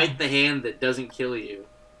 Don't bite the hand that doesn't kill you.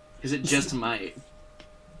 Because it just might.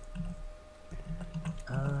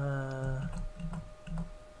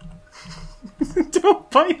 Don't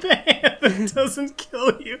bite the hand that doesn't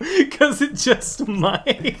kill you, because it just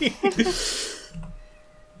might.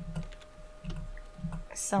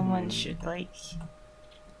 Someone should, like,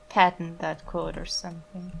 patent that quote or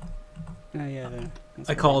something. Oh yeah,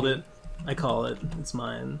 I called it. I call it. It's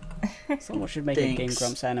mine. Someone should make a Game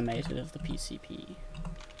Grumps animated of the PCP.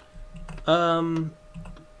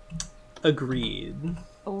 Agreed.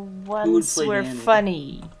 Once we're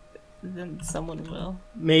funny, then someone will.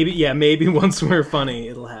 Maybe once we're funny,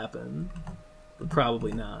 it'll happen. But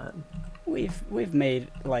probably not. We've made,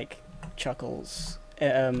 like, Chuckles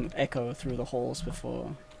echo through the halls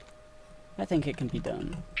before. I think it can be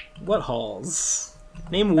done. What halls?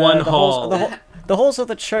 Name one hall. The halls of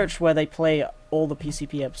the church where they play all the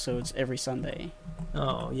PCP episodes every Sunday.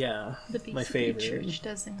 Oh, yeah. The PCP my favorite. church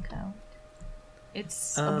doesn't count.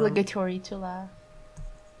 It's obligatory to laugh.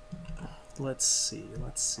 Let's see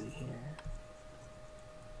here.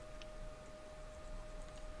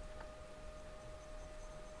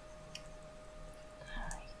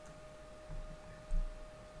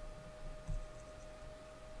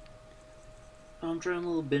 I'm drawing a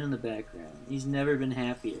little bit in the background. He's never been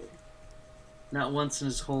happier. Not once in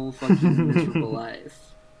his whole fucking miserable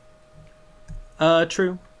life.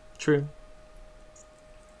 True.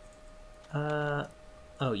 Oh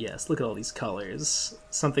yes, look at all these colors.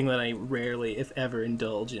 Something that I rarely, if ever,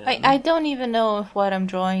 indulge in. I don't even know if what I'm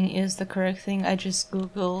drawing is the correct thing. I just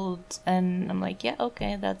googled and I'm like, yeah,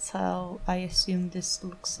 okay, that's how I assume this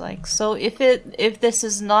looks like. So if this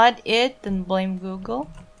is not it, then blame Google.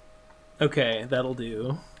 Okay, that'll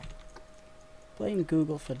do. Blame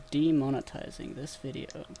Google for demonetizing this video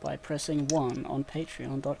by pressing 1 on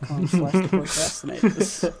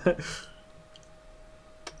patreon.com/theprocrastinators.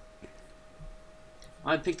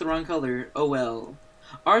 I picked the wrong color. Oh well.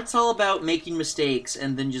 Art's all about making mistakes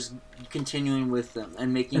and then just continuing with them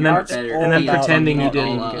and making it better. And then pretending you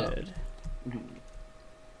didn't. Good.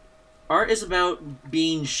 Art is about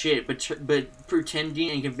being shit, but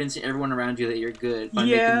pretending and convincing everyone around you that you're good by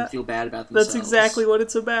making them feel bad about themselves. That's exactly what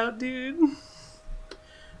it's about, dude.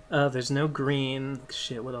 There's no green.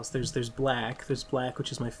 Shit, what else? There's black. There's black,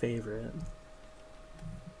 which is my favorite.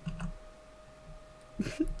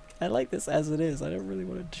 I like this as it is. I don't really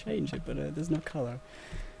want to change it, but there's no color.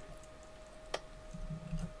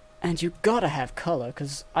 And you gotta have color,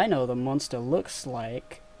 because I know the monster looks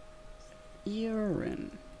like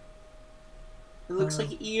urine. It looks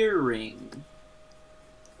like earring.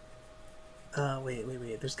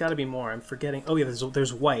 Wait. There's gotta be more. I'm forgetting. Oh yeah,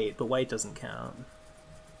 there's white, but white doesn't count.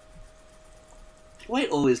 White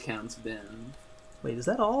always counts, Ben. Wait, is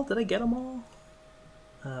that all? Did I get them all?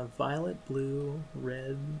 Violet, blue,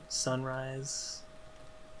 red, sunrise,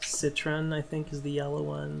 citron, I think, is the yellow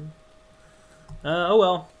one. Oh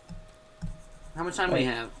well. How much time do we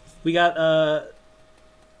have? We got a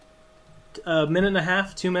minute and a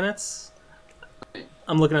half, 2 minutes. Okay.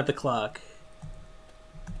 I'm looking at the clock.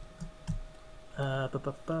 That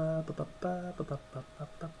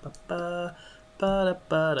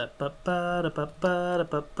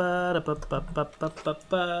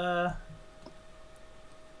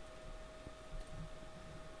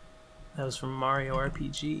was from Mario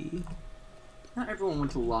RPG. Not everyone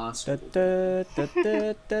went to law school.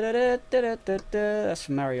 That's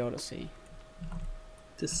from Mario Odyssey.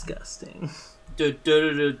 Disgusting. That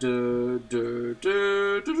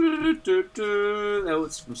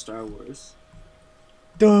was from Star Wars.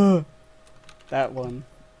 Duh. That one.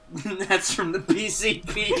 That's from the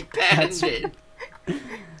PCP patented.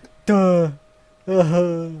 Duh.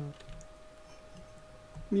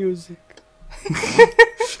 Music.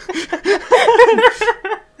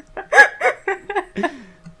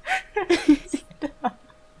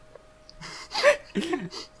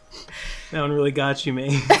 That one really got you,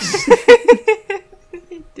 mate.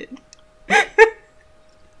 It did.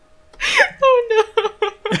 Oh no.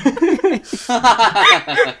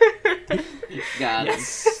 Got him.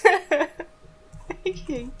 I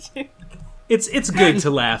hate you. It's good to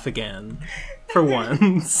laugh again, for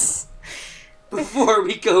once. before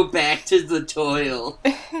we go back to the toil.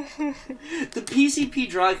 The PCP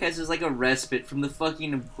Drawcast is like a respite from the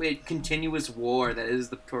fucking continuous war that is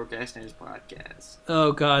the Pro Crastinators Podcast.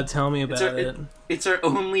 Oh god, tell me about it. It's our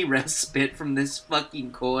only respite from this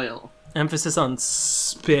fucking coil. Emphasis on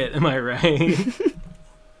spit, am I right?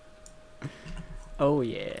 Oh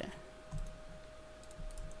yeah.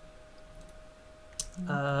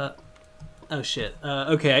 Oh shit.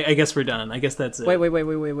 Okay, I guess we're done. I guess that's it. Wait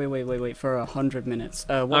for 100 minutes.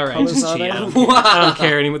 What Alright, colors just are cheat. they? I don't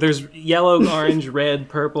care anymore. There's yellow, orange, red,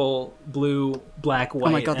 purple, blue, black, white.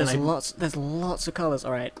 Oh my god, there's lots of colors.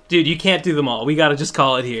 Alright. Dude, you can't do them all. We gotta just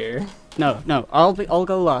call it here. No, I'll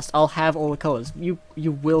go last. I'll have all the colors. You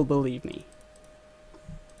will believe me.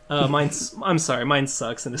 I'm sorry, mine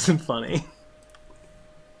sucks and isn't funny.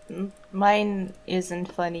 Mine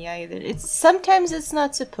isn't funny either. Sometimes it's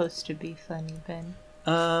not supposed to be funny, Ben.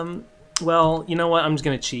 Well, you know what? I'm just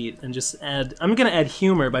gonna cheat and I'm gonna add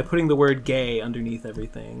humor by putting the word gay underneath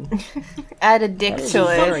everything. Add a dick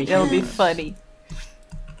to it. It'll be funny.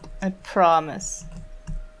 I promise.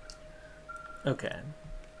 Okay.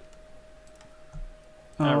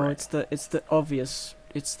 Oh, Alright. it's the obvious,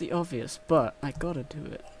 but I gotta do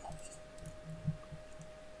it.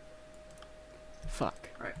 Fuck.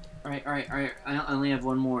 All right. I only have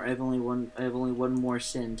one more. I have only one more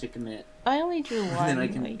sin to commit. I only drew one. Then I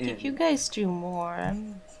can like, end. if you guys drew more,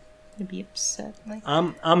 I'm gonna be upset. Like,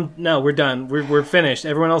 No, we're done. We're finished.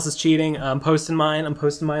 Everyone else is cheating. I'm posting mine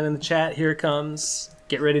in the chat. Here it comes.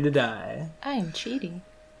 Get ready to die. I am cheating.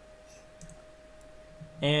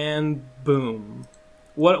 And boom.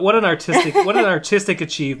 What an artistic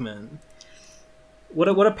achievement. What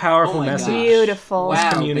a powerful Oh my message. gosh. Beautiful.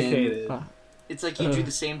 Wow, Communicated. Ben. It's like you drew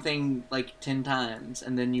the same thing like 10 times,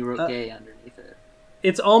 and then you wrote gay underneath it.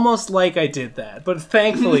 It's almost like I did that, but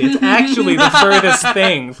thankfully it's actually the furthest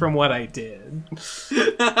thing from what I did.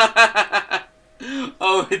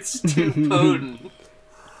 Oh, it's too potent.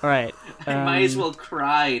 Alright. I might as well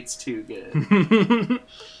cry, it's too good.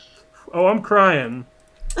 Oh, I'm crying.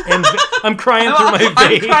 And I'm crying through my I'm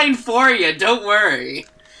veins. crying for you, don't worry.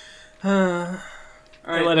 I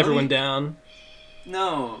let everyone down.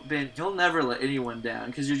 No, Ben, you'll never let anyone down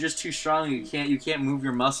because you're just too strong. You can't move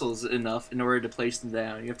your muscles enough in order to place them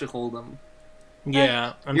down. You have to hold them.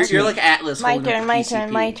 Yeah, You're like Atlas. My holding up turn, the my PCP.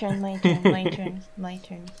 turn, my turn, my turn, my turn, my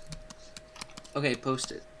turn. Okay,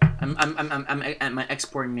 post it. I'm at my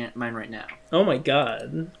exporting mine right now. Oh my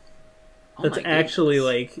god. Oh That's my actually,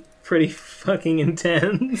 goodness. like, pretty fucking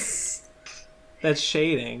intense. That's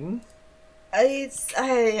shading. It's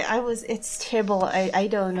terrible. I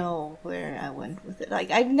don't know where I went with it.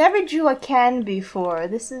 Like, I've never drew a can before.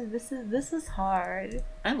 This is hard.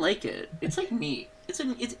 I like it. It's like neat. It's a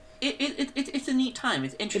neat time.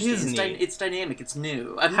 It's interesting. It is neat. It's dynamic. It's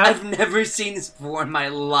new. I've never seen this before in my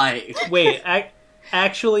life. Wait,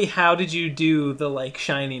 actually, how did you do the, like,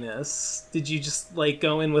 shininess? Did you just, like,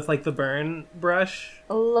 go in with, like, the burn brush?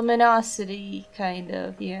 Luminosity, kind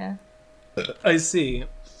of, yeah. I see.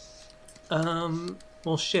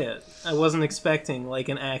 Well, shit. I wasn't expecting, like,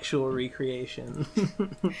 an actual recreation.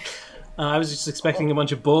 I was just expecting a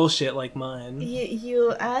bunch of bullshit like mine.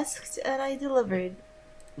 You asked and I delivered.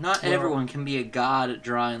 Not everyone can be a god at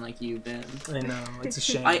drawing like you've been. I know, it's a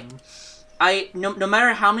shame. No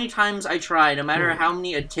matter how many times I try, no matter how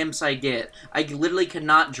many attempts I get, I literally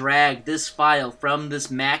cannot drag this file from this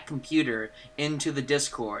Mac computer into the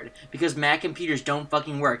Discord because Mac computers don't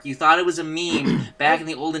fucking work. You thought it was a meme back in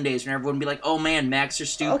the olden days when everyone would be like, "Oh man, Macs are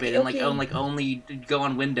stupid," and like only go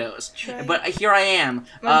on Windows. Try. But here I am,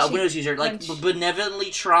 Windows user, like Munch. benevolently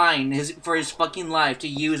trying for his fucking life to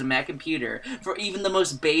use a Mac computer for even the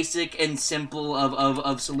most basic and simple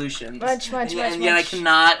of solutions. And yet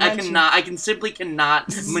I simply cannot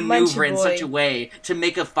maneuver in such a way to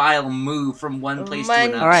make a file move from one place to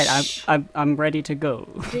another. Alright, I'm ready to go.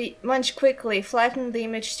 Munch, quickly, flatten the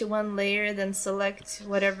image to one layer, then select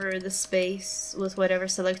whatever the space with whatever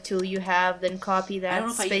select tool you have, then copy that I don't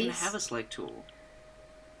know if space. I even have a select tool.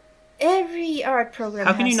 Every art program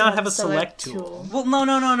How can has you not have a select tool? Well, no.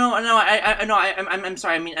 I'm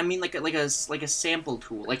sorry. I mean like a sample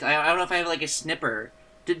tool. Like I don't know if I have like a snipper.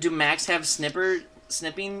 Do Macs have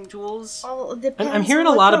snipping tools? Oh, depends I'm hearing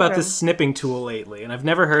on a what lot about program. this snipping tool lately, and I've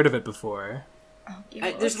never heard of it before.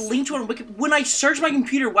 There's a link to it on Wiki. When I search my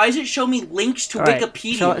computer, why does it show me links to Alright,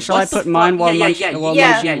 Wikipedia? shall I put mine while Munch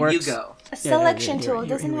you works? go. A selection here, tool here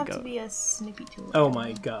doesn't we have go. to be a snippy tool. Oh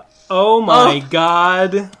my god. Oh my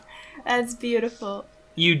god. That's beautiful.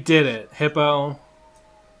 You did it, Hippo.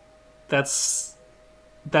 That's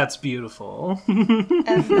beautiful. And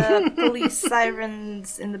the police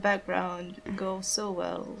sirens in the background go so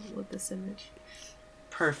well with this image.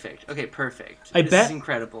 Perfect. Okay, perfect. I This bet is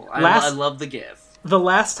incredible. I love the GIF. The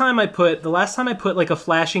last time I put like a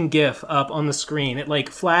flashing GIF up on the screen, it like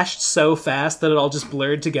flashed so fast that it all just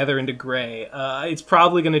blurred together into gray. It's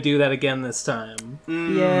probably going to do that again this time.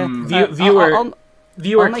 Yeah. Viewer,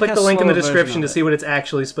 I'll click the link in the description to see what it's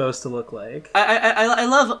actually supposed to look like. I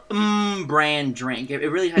love brand drink. It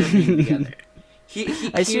really has to be together.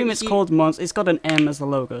 I assume it's called Monster. It's got an M as the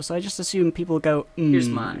logo, so I just assume people go Here's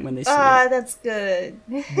mine. when they see Ah, it. that's good.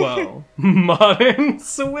 Whoa. Modern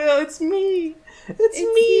Swill, it's me! It's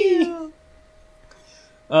me! You.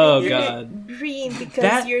 Oh You're god. green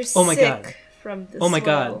because you're oh my sick god. from the Oh my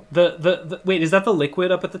swirl. god. The wait, is that the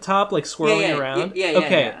liquid up at the top, like swirling around?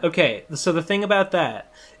 Yeah, Okay. So the thing about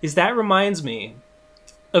that is that reminds me.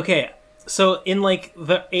 Okay, so in like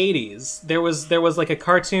the 80s, there was like a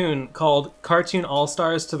cartoon called Cartoon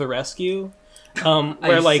All-Stars to the Rescue.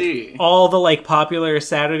 Where like all the like popular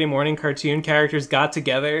Saturday morning cartoon characters got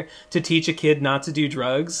together to teach a kid not to do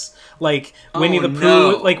drugs. Like Winnie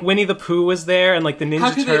the Pooh was there, and like the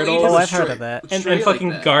Ninja Turtles. Oh, I've heard of that. And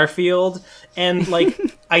fucking Garfield. And like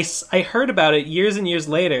I heard about it years and years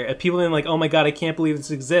later, and people being like, "Oh my god, I can't believe this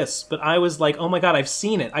exists." But I was like, "Oh my god, I've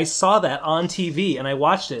seen it. I saw that on TV, and I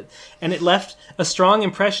watched it, and it left a strong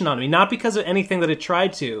impression on me. Not because of anything that it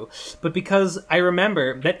tried to, but because I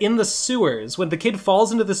remember that in the sewers, when the kid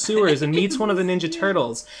falls into the sewers and meets one of the Ninja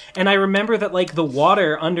Turtles, and I remember that like the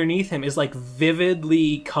water underneath him is like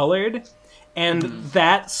vividly colored." And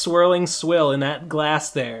that swirling swill in that glass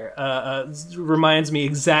there reminds me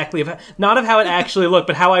exactly of not of how it actually looked,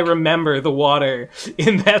 but how I remember the water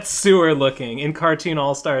in that sewer looking in Cartoon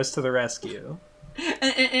All-Stars to the Rescue.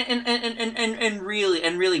 And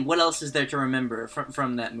really, what else is there to remember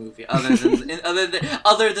from that movie other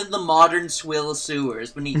than the modern swill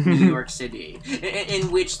sewers beneath New York City,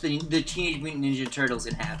 in which the Teenage Mutant Ninja Turtles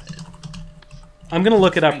inhabit? I'm gonna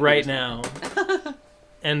look it up right now,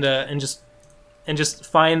 and just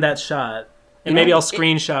find that shot, and maybe I'll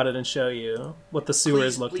screenshot it and show you what the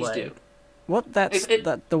sewers look like. Do. What that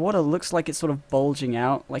the water looks like it's sort of bulging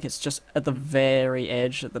out, like it's just at the very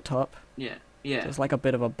edge at the top. Yeah. It's like a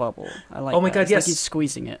bit of a bubble. I like. Oh my that. god, it's yes. Like he's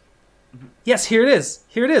squeezing it. Yes, here it is.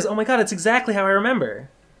 Oh my god, it's exactly how I remember.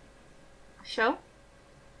 Show?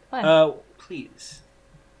 When? Please.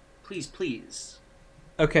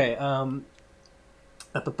 Okay.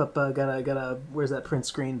 Gotta. Where's that print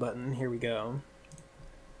screen button? Here we go.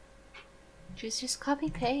 Just copy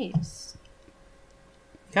paste.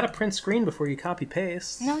 You gotta print screen before you copy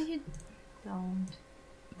paste. No, you don't.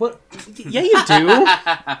 What? Yeah, you do.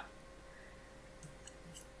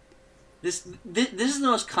 This is the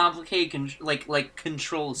most complicated like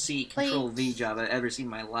Control C, Control V job I've ever seen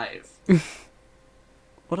in my life.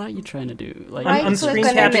 What are you trying to do? Like I'm screen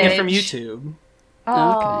capping it from YouTube.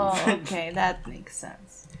 Oh, okay, that makes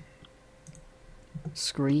sense.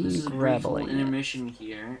 Screen This is a brief grabbling. intermission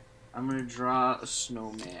here. I'm gonna draw a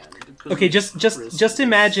snowman. Okay, just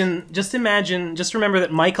imagine, just remember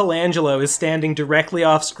that Michelangelo is standing directly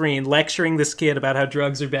off screen lecturing this kid about how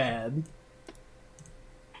drugs are bad.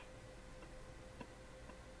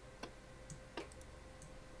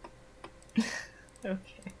 Okay.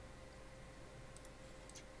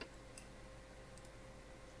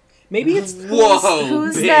 Maybe it's Who's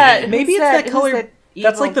that? Maybe Who's it's that Who's color. that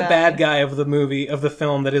That's like the evil bad guy of the movie, of the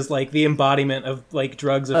film, that is like the embodiment of like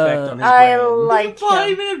drugs' effect on his I brain. like Well,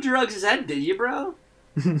 him. even if drugs is that, did you, bro?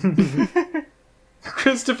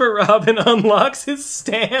 Christopher Robin unlocks his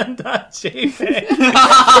stand.jpg.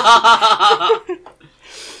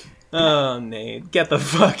 Oh, Nate, get the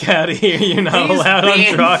fuck out of here! You're not He's allowed on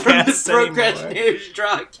banned Drawcast from the anymore. Procrastinators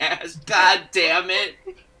Drawcast. God damn it!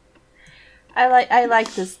 I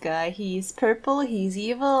like this guy. He's purple, he's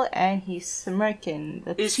evil, and he's smirking.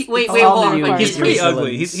 Is he? Wait, that's hold all on. the Wait, He's pretty Excellent.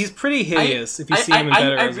 ugly. He's pretty hideous if you see him in I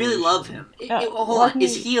better really resolution. love him. Hold let on. me-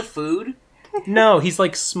 Is he a food? No, he's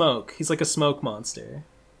like smoke. He's like a smoke monster.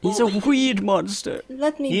 He's a weed monster.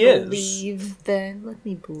 Let me He is. believe then. Let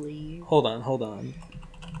me believe. Hold on.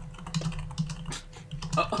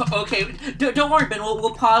 Okay, don't worry, Ben.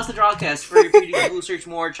 We'll pause the Drawcast for you to Google search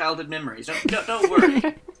more childhood memories. Don't worry.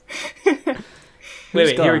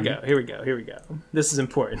 Wait, here we gone? go. This is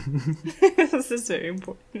important. This is very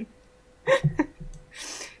important.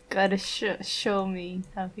 Gotta show me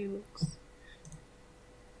how he looks.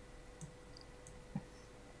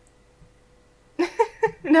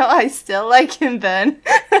 No, I still like him, Ben.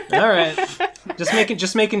 All right,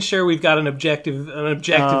 just making sure we've got an objective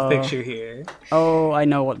picture here. Oh, I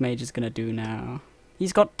know what Mage is gonna do now.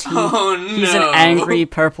 He's got teeth. Oh no! He's an angry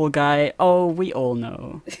purple guy. Oh, we all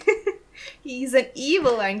know. He's an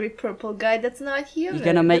evil, angry purple guy that's not human.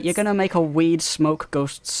 You're gonna make a weed smoke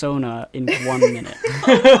ghost Sona in 1 minute.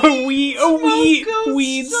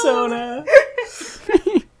 weed Sona.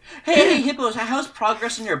 Hey, Hippos, how's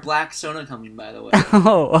progress on your black Sona coming, by the way?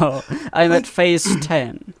 I'm at phase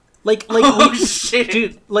 10. Shit.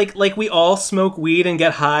 Dude, we all smoke weed and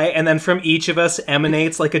get high, and then from each of us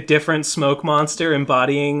emanates like a different smoke monster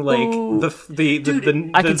embodying like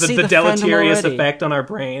the deleterious effect on our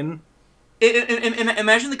brain.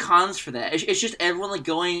 Imagine the cons for that. It's just everyone like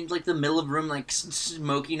going like the middle of the room like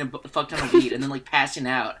smoking a fuck ton of weed and then like passing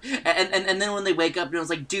out, and then when they wake up and it's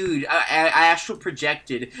like, dude, I astral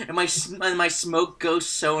projected and my smoke ghost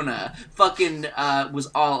Sona fucking was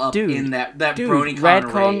all up in that BronyCon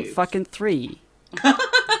Radcon rave. fucking 3.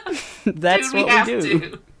 That's dude, what we do.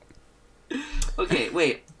 To. Okay,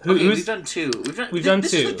 wait. We've done two. We've done this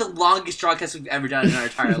two. This is like the longest Drawcast we've ever done in our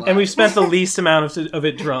entire life. And we've spent the least amount of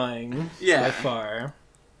it drawing. Yeah. By far.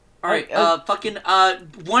 Alright,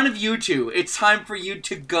 one of you two. It's time for you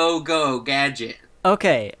to go, Gadget.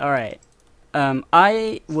 Okay, alright.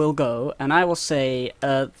 I will go, and I will say,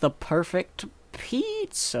 the perfect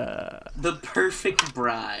pizza. The perfect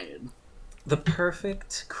bride. The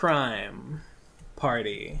perfect crime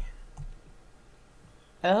party.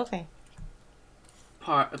 Oh, okay.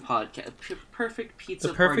 Podcast. Perfect pizza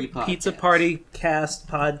the perfect party podcast. Pizza party cast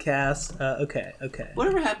podcast. Okay.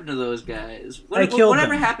 Whatever happened to those guys? I killed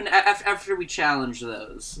Whatever them. happened after we challenged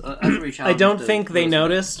those? I don't think they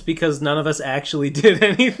noticed because none of us actually did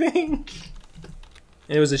anything.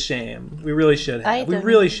 It was a shame. We really should have. We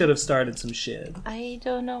really should have started some shit. I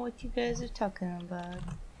don't know what you guys are talking about.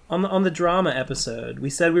 On the drama episode, we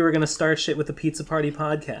said we were going to start shit with the Pizza Party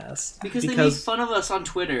podcast. Because they made fun of us on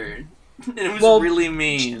Twitter. And it was really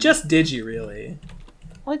mean. Just did you really?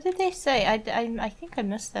 What did they say? I think I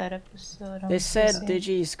missed that episode. They said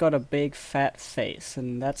Digi's got a big fat face,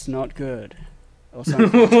 and that's not good. Or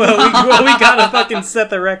something. well, we gotta fucking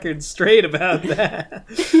set the record straight about that.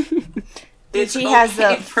 Digi has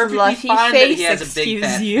a fluffy face, he has a big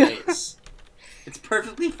fat face. It's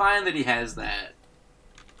perfectly fine that he has that.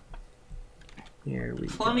 Here we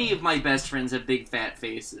Plenty go. of my best friends have big fat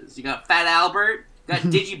faces. You got Fat Albert, you got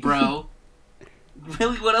Digibro.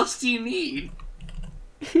 Really, what else do you need?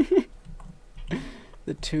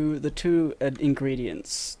 The two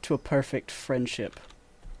ingredients to a perfect friendship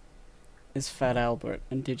is Fat Albert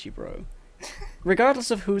and Digibro,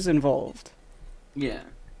 regardless of who's involved. Yeah.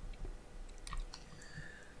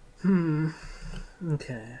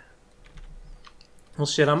 Okay. Well,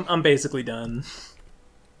 shit. I'm basically done.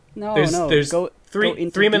 There's go 3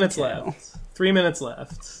 minutes detail. left. 3 minutes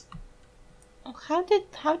left. Oh, how did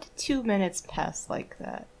 2 minutes pass like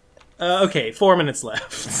that? Okay, 4 minutes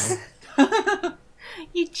left.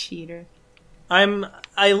 You cheater.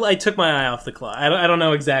 I took my eye off the clock. I don't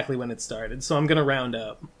know exactly when it started, so I'm gonna round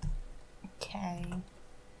up. Okay. I'm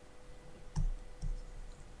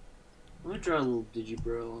gonna draw a little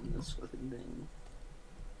Digibro on this fucking thing.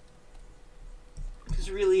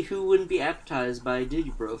 Because really, who wouldn't be appetized by a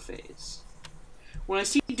Digibro face? When I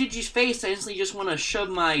see Digi's face, I instantly just want to shove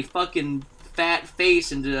my fucking fat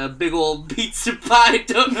face into a big old pizza pie.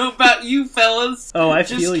 Don't know about you fellas. Oh, I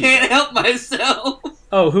feel you. Just can't help myself.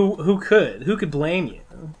 Oh, who could? Who could blame you?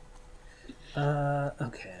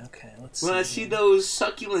 Okay, let's see. When I see those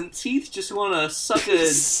succulent teeth, just want to suck a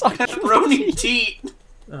pepperoni teeth.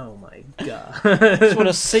 Oh my god. Just want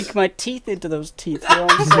to sink my teeth into those teeth. You know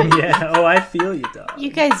what I'm saying? Yeah, I feel you, dog. You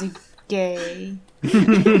guys are gay.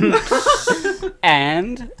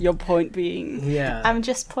 And your point being? Yeah. I'm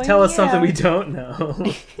just pointing Tell us it something out. we don't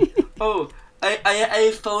know. Oh, I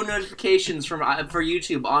have phone notifications for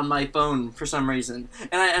YouTube on my phone for some reason,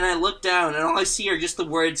 and I look down and all I see are just the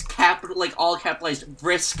words all capitalized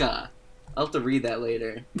Vriska. I'll have to read that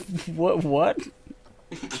later. What?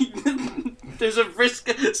 There's a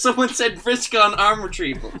Vriska. Someone said Vriska on arm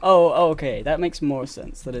retrieval. Oh, okay. That makes more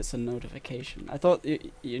sense that it's a notification. I thought,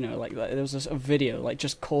 you know, like there was a video, like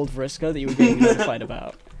just called Vriska that you were getting notified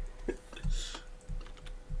about.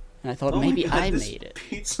 And I thought maybe I made it.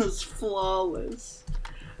 Pizza's flawless.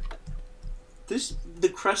 The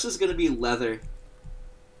crust is gonna be leather.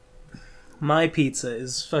 My pizza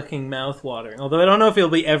is fucking mouth-watering. Although I don't know if it'll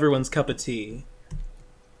be everyone's cup of tea.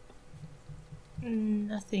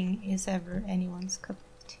 Nothing is ever anyone's cup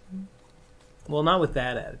of tea. Well, not with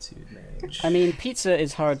that attitude, Mage. I mean, pizza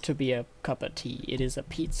is hard to be a cup of tea. It is a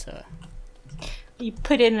pizza. You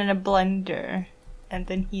put it in a blender and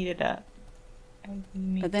then heat it up.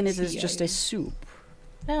 But then it is just a soup.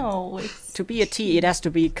 No, it's... To be a tea, it has to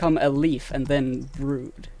become a leaf and then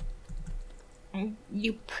brewed.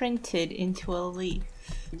 You print it into a leaf.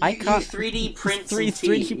 I can't 3D print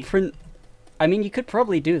 3D print. I mean, you could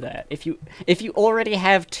probably do that if you already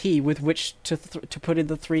have tea with which to put in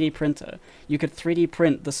the 3D printer. You could 3D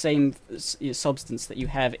print the same substance that you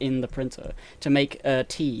have in the printer to make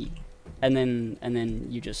tea, and then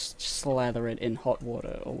you just slather it in hot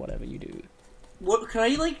water or whatever you do. What can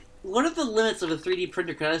I What are the limits of a 3D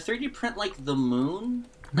printer? Can I 3D print like the moon?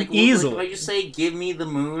 Easily. If I just say give me the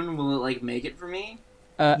moon, will it make it for me?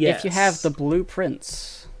 Yes. If you have the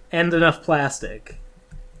blueprints and enough plastic.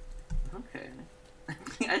 Okay.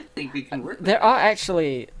 I think we can work. There are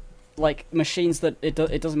actually machines that it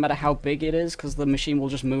doesn't matter how big it is, because the machine will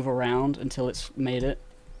just move around until it's made it.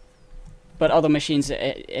 But other machines,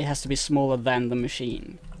 it has to be smaller than the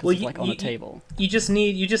machine. Well, it's on a table. You just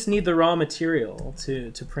need the raw material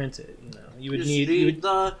to print it. You would need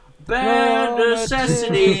the bare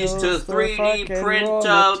necessities to 3D print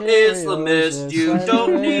out Islamist. You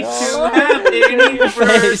don't need to have any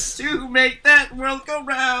verse to make that world go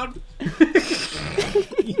round.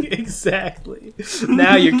 Exactly.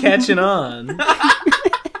 Now you're catching on.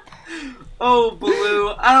 Oh,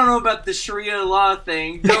 Baloo, I don't know about the Sharia law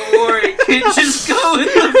thing. Don't worry, kid, just go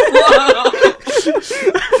with the flow.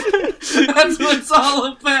 That's what it's all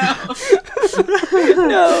about.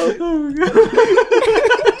 No.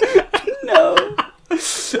 No.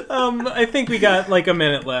 I think we got a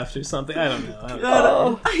minute left or something. I don't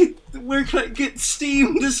know. Where can I get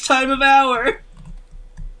steam this time of hour?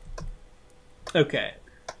 Okay.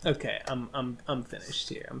 I'm finished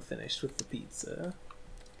here. I'm finished with the pizza.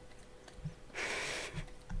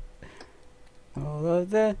 All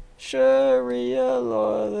of the Sharia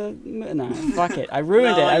law. No, fuck it. I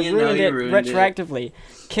ruined it. I ruined it retroactively.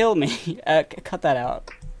 Kill me. Cut that out.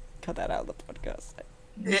 Cut that out of the podcast.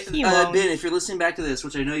 Ben, if you're listening back to this,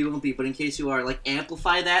 which I know you won't be, but in case you are,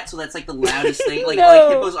 amplify that so that's the loudest thing.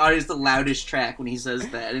 Hippo's audio is the loudest track when he says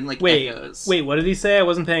that, and echoes. Wait, what did he say? I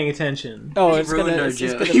wasn't paying attention. Oh, he ruined our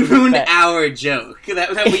joke. He ruined our joke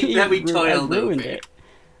that we toiled over. It.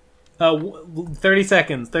 30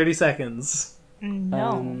 seconds. 30 seconds.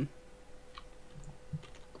 No.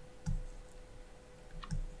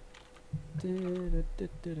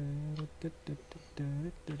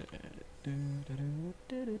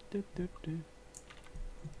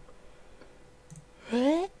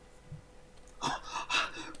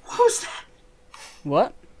 What was that?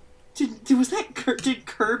 What? Did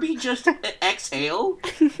Kirby just exhale?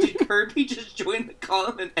 Did Kirby just join the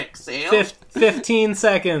call and exhale? 15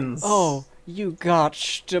 seconds. Oh, you got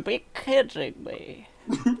to be kidding me.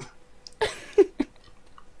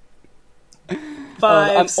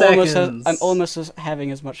 5 seconds. I'm almost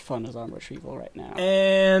having as much fun as Arm Retrieval right now.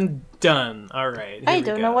 And done. Alright. I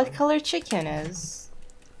don't know what color chicken is.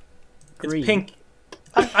 Green. It's pink.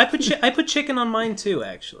 I put chicken on mine too,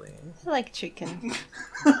 actually. I like chicken.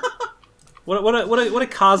 What a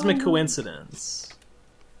cosmic coincidence.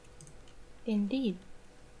 Indeed.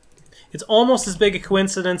 It's almost as big a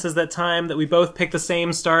coincidence as that time that we both picked the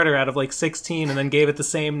same starter out of 16 and then gave it the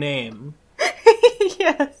same name.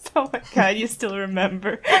 Yes, oh my god, you still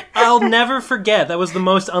remember. I'll never forget. That was the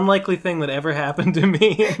most unlikely thing that ever happened to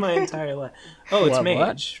me in my entire life. Oh, it's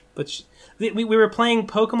Mage. But we were playing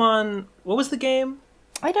Pokemon. What was the game?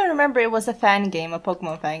 I don't remember. It was a fan game, a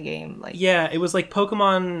Pokemon fan game. Yeah, it was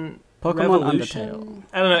Pokemon Revolution. Undertale.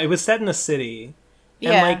 I don't know. It was set in a city.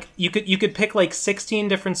 Yeah. And you could pick 16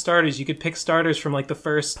 different starters. You could pick starters from the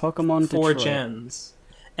first Pokemon 4 Detroit. gens.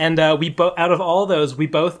 And out of all those, we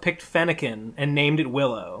both picked Fennekin and named it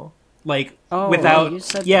Willow. Without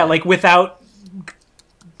without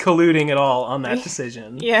colluding at all on that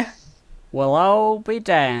decision. Yeah. Well, I'll be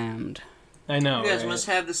damned. I know. You guys must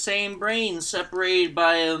have the same brain, separated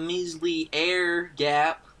by a measly air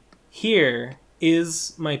gap. Here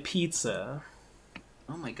is my pizza.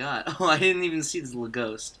 Oh my god. Oh, I didn't even see this little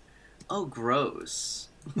ghost. Oh, gross.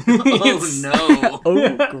 Oh no.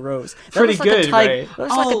 Oh, gross. That Pretty looks good, right? That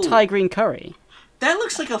looks like a Thai green curry. That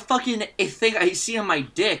looks like a fucking thing I see on my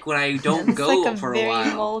dick when I don't go for a very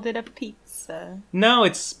while. molded up pizza. No,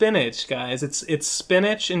 it's spinach, guys. It's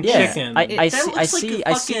spinach and chicken. I see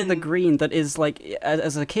the green that is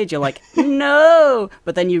as a kid you're like, no,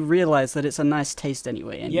 but then you realize that it's a nice taste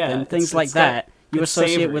anyway, and then things like that you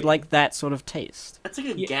associate savory. with that sort of taste. That's like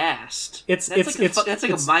a ghast. That's like a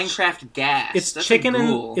Minecraft ghast. It's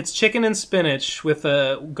chicken and spinach with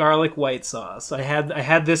a garlic white sauce. I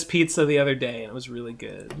had this pizza the other day and it was really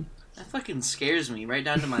good. That fucking scares me right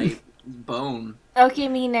down to my bone. Okay,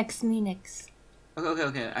 me next. Mine's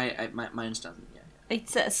done. Yeah.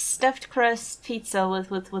 It's a stuffed crust pizza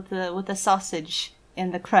with a sausage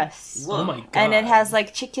in the crust. Whoa. Oh my god! And it has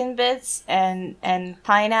like chicken bits and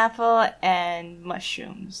pineapple and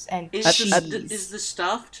mushrooms and cheese. Is the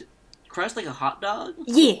stuffed crust like a hot dog?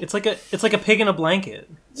 Yeah. It's like a pig in a blanket.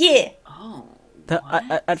 Yeah. Oh.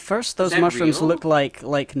 At first, those mushrooms real? looked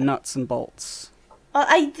like nuts and bolts. Well,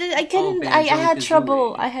 I couldn't. I had Banjo-Kazooie.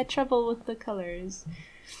 trouble. I had trouble with the colors.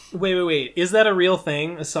 Wait. Is that a real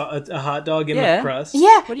thing? A hot dog in the crust?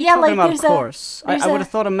 Yeah. What are you yeah. talking Like about? there's Of course, I would a- have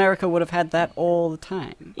thought America would have had that all the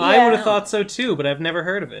time. I would have Yeah. thought so too, but I've never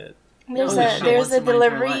heard of it. There's Holy a shit, there's once a in my entire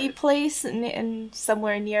delivery life. place in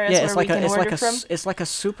somewhere near us Yeah, where it's we like can order from. it's like a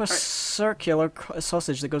super circular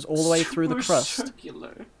sausage that goes all the way through the Super crust.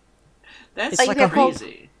 Circular. That's It's like a-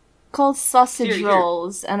 crazy. Called sausage Here.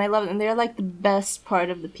 rolls, and I love it. And they're like the best part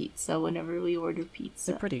of the pizza whenever we order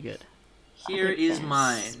pizza. They're pretty good. Here think is that's-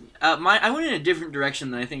 mine. I went in a different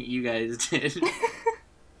direction than I think you guys did.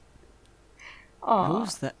 Aw.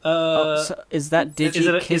 Who's that? So is that Is Digi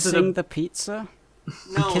it a- kissing the pizza?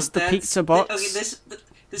 No, Kiss the that's- pizza box? Okay,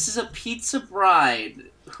 this is a pizza bride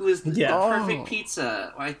who is the Yeah. perfect Oh.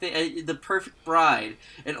 pizza. I think the perfect bride,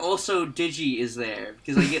 and also Digi is there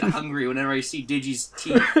because I get hungry whenever I see Digi's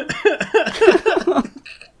teeth.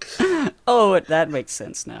 Oh, that makes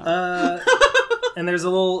sense now. And there's a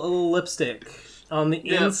little lipstick on the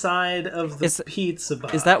Yeah. inside of the pizza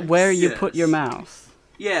box. Is that where you put your Yes. mouth?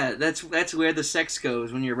 Yeah, that's where the sex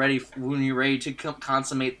goes when you're ready to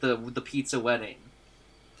consummate the pizza wedding.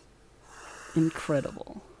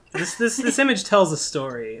 Incredible. This image tells a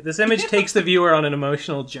story. This image takes the viewer on an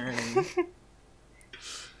emotional journey.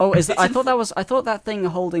 Oh, I thought that thing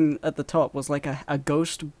holding at the top was like a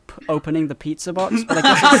ghost opening the pizza box, but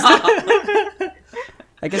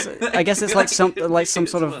I guess it's like some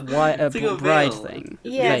sort of It's like a bride veil. thing.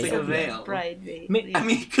 Yeah, It's like a so veil. bride veil. I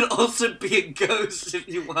mean, it could also be a ghost if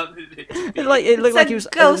you wanted it. To be. It looked It's like a he was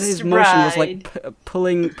ghost his motion was like bride.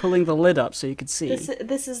 pulling the lid up so you could see.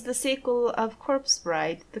 This is the sequel of Corpse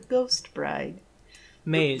Bride, the Ghost Bride.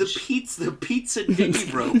 Mage, The pizza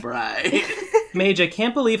Digi bride. Mage, I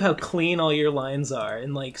can't believe how clean all your lines are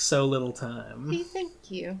in like so little time. Hey, thank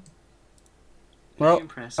you. Well, Very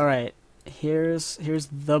impressive. all right. Here's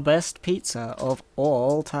the best pizza of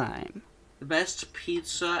all time. The best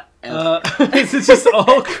pizza ever. It's just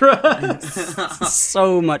all crust.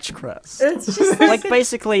 So much crust. It's just Like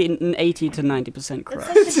basically an 80 to 90% crust.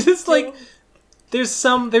 It's just like there's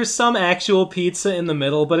some actual pizza in the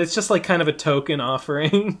middle, but it's just like kind of a token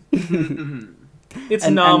offering. It's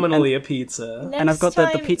And- nominally a pizza. And I've got the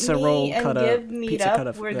Next pizza time roll me and cutter- Gib meet pizza up,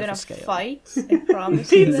 cutter we're for gonna scale. fight. I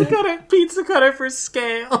promise you that. Pizza cutter for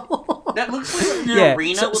scale. That looks like an Yeah,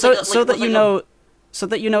 arena so, with so, like a, so like, that with you like know, so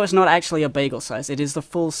that you know it's not actually a bagel size. It is the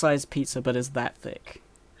full size pizza, but is that thick.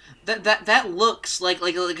 that looks like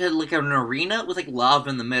an arena with like lava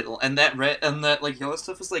in the middle, and that red and that like yellow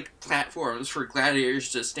stuff is like platforms for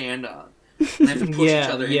gladiators to stand on. And they have to push Yeah,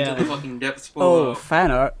 each other yeah. into the fucking depths Oh, below.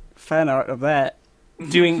 fan art of that.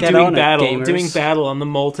 doing Get on it, battle gamers. on the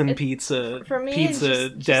molten pizza For me, pizza it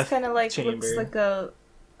death just kind of like chamber. looks like a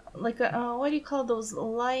what do you call those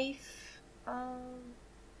life?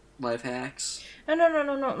 Life hacks.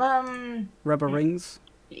 No. Rubber rings.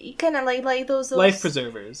 Kind of like those Life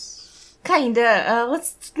preservers. Kinda.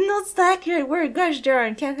 What's the accurate word? Gosh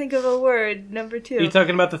darn, can't think of a word. Number 2. Are you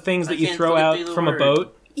talking about the things that I you can't throw fucking out do the from a word.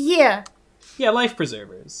 boat? Yeah. Yeah, life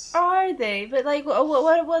preservers. Are they? But like, what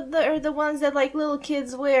are the ones that like little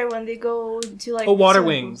kids wear when they go to like? Oh, water circles?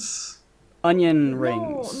 wings. Onion No,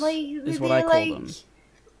 rings like is what they're I call like,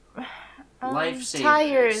 them. Lifesavers.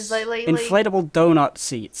 Tires, like Inflatable donut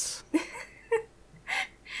seats.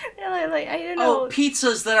 like I don't know. Oh,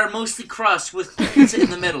 pizzas that are mostly crust with pizza in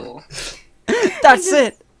the middle. That's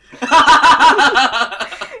it.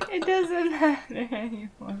 It doesn't matter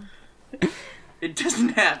anymore. It doesn't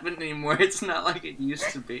happen anymore. It's not like it used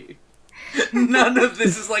to be. None of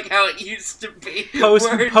this is like how it used to be. Post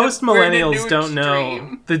We're in a millennials new don't know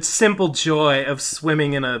extreme. the simple joy of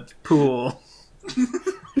swimming in a pool.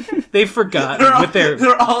 They've forgotten with their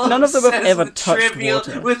They're all None of them have obsessed ever with touched trivial,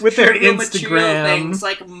 water. With their trivial material Instagram. things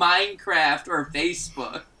like Minecraft or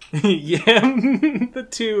Facebook. yeah,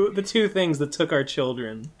 the two things that took our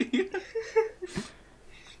children.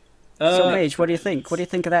 So, Mage, what do you think? What do you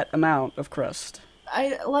think of that amount of crust?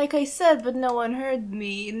 Like I said, but no one heard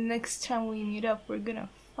me. Next time we meet up, we're gonna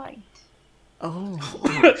fight. Oh,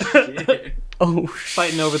 Shit. oh,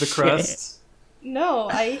 Fighting over the shit. crust. No,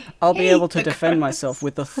 I'll be hate able to the defend crust. myself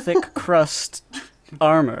with the thick crust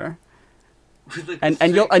armor, With a and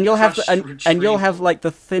thick you'll have crust and you'll have retrieval. like the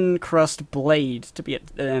thin crust blade to be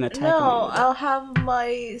an attack. No, I'll have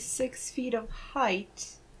my 6 feet of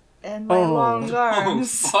height and my long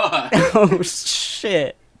arms. Oh, fuck. Oh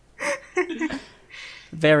shit.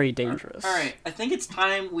 Very dangerous. Alright, I think it's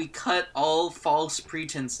time we cut all false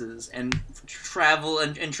pretenses and travel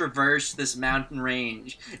and traverse this mountain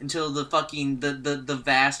range until the fucking the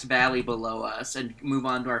vast valley below us and move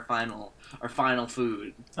on to our final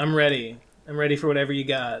food. I'm ready. I'm ready for whatever you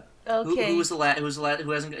got. Okay. Who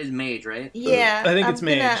hasn't is Mage, right? Yeah, I think it's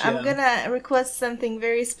Mage. I'm gonna request something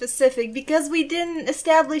very specific because we didn't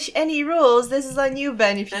establish any rules. This is on you,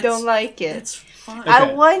 Ben. If you don't like it, It's fine. Okay.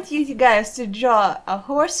 I want you guys to draw a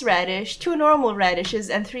horseradish, 2 normal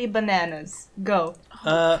radishes, and 3 bananas. Go.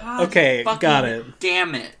 God Okay, fucking got it.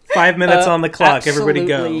 Damn it. 5 minutes on the clock. Everybody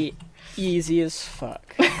go. Absolutely easy as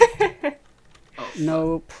fuck.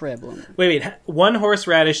 No problem. Wait. 1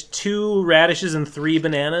 horseradish, 2 radishes, and 3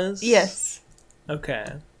 bananas? Yes.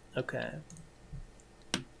 Okay. What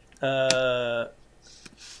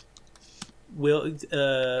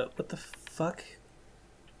the fuck?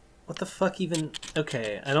 What the fuck even?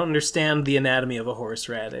 Okay, I don't understand the anatomy of a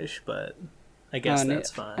horseradish, but I guess that's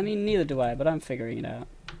fine. I mean, neither do I, but I'm figuring it out.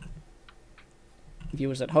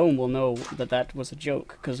 Viewers at home will know that that was a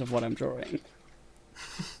joke because of what I'm drawing.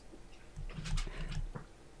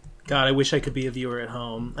 God, I wish I could be a viewer at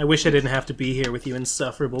home. I wish I didn't have to be here with you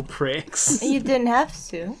insufferable pricks. You didn't have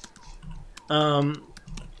to.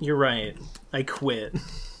 You're right. I quit.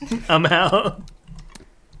 I'm out.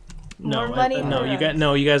 More money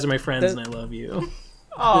you guys are my friends and I love you.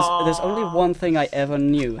 There's only one thing I ever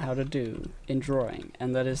knew how to do in drawing,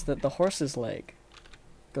 and that is that the horse's leg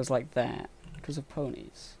goes like that because of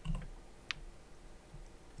ponies.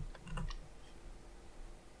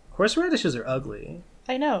 Horseradishes are ugly.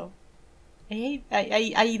 I know. I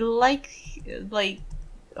like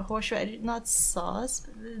horseradish, not sauce,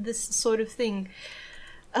 but this sort of thing.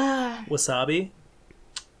 Wasabi?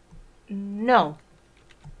 No.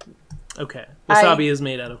 Okay. Wasabi is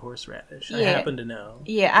made out of horseradish. I Yeah. happen to know.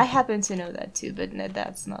 Yeah, I happen to know that too, but no,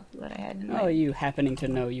 that's not what I had in mind. Oh, you happening to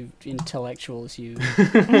know, you intellectuals, you...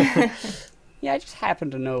 Yeah, I just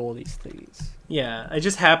happen to know all these things. Yeah, I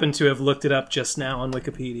just happen to have looked it up just now on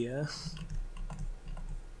Wikipedia.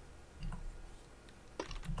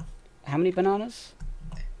 How many bananas?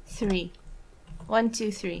 3. 1,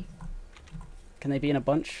 2, 3. Can they be in a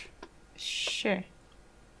bunch? Sure.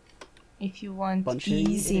 If you want Bunching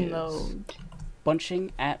easy it is. mode.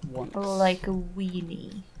 Bunching at once. Like a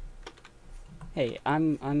weenie. Hey,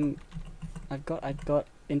 I've got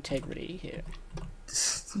integrity here.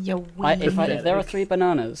 Ya weenie. If there are 3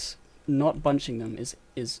 bananas, not bunching them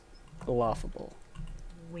is laughable.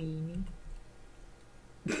 Weenie.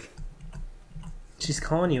 She's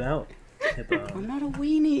calling you out, Hippo. I'm not a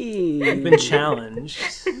weenie. You've been challenged.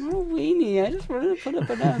 I'm not a weenie. I just wanted to put the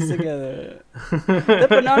bananas together. The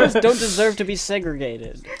bananas don't deserve to be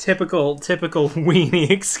segregated. Typical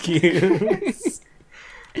weenie excuse.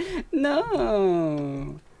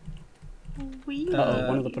 No. Weenie. Uh-oh,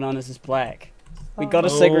 one of the bananas is black. We gotta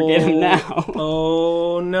segregate them now.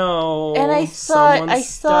 Oh no! And I Someone thought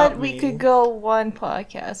stop we me. could go one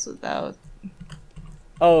podcast without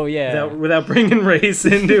Oh yeah. without bringing race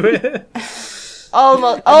into it.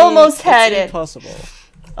 almost had it. Impossible.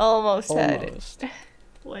 Almost had it. Almost.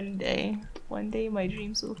 One day my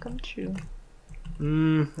dreams will come true. I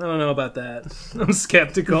don't know about that. I'm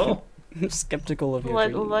skeptical. I'm skeptical of your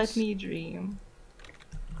dreams. Let me dream.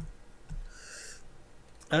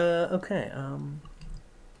 Okay.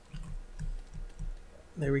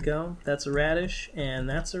 There we go. That's a radish, and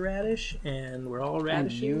that's a radish, and we're all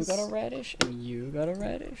radishes. And you got a radish, and you got a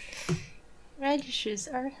radish. Radishes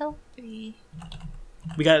are healthy.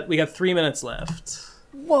 We got 3 minutes left.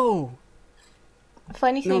 Whoa!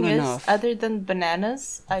 Funny thing Not is, enough. other than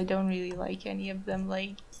bananas, I don't really like any of them,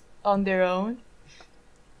 like, on their own.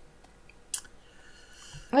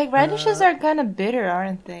 Like, radishes are kind of bitter,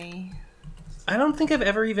 aren't they? I don't think I've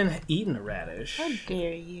ever even eaten a radish. How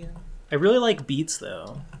dare you? I really like beets,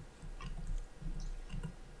 though.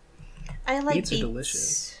 I like Beets are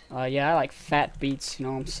delicious. Yeah, I like fat beets, you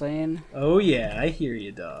know what I'm saying? Oh yeah, I hear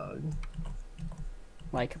you, dog.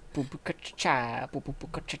 Like boo-boo-ka-cha-cha,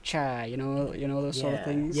 boo-boo-ka-cha-cha, you know those sort of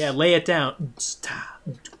things? Yeah, lay it down.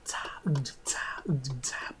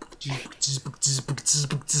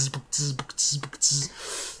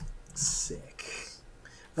 Sick.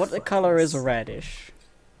 What color is a radish?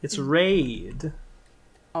 It's Raid.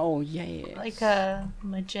 Oh, yeah. Like a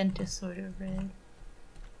magenta sort of red.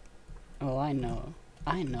 Oh, I know.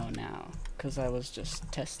 I know now. Because I was just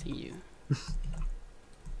testing you.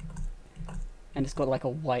 And it's got like a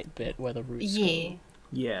white bit where the roots go.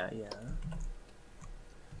 Yeah.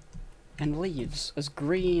 And leaves as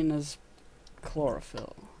green as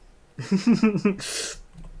chlorophyll.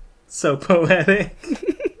 So poetic.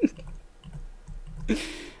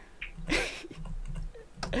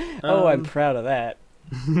 Oh, I'm proud of that.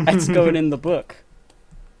 That's going in the book.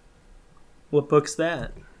 What book's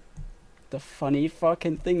that? The funny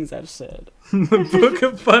fucking things I've said. The book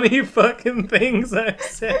of funny fucking things I've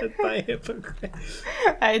said by Hypocrite.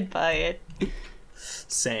 I'd buy it.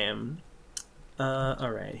 Sam.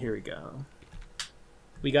 Alright, here we go.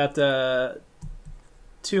 We got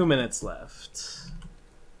 2 minutes left.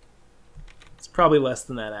 It's probably less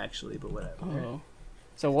than that, actually, but whatever. Oh.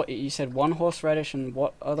 So what, you said 1 horseradish and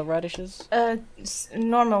what other radishes?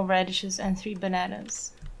 Normal radishes and 3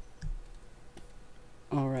 bananas.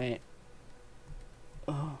 Alright.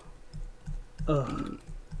 Oh. Ugh.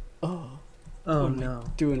 Oh. Oh, What am no. I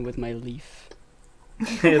doing with my leaf?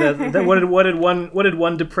 Hey, what did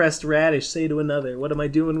one depressed radish say to another? What am I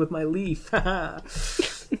doing with my leaf?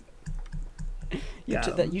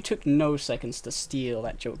 You took no seconds to steal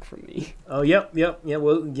that joke from me. Oh, yep.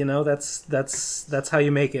 Well, you know, that's how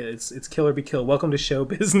you make it. It's kill or be killed. Welcome to show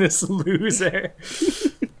business, loser.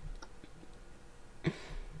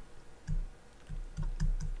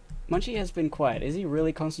 Munchie has been quiet. Is he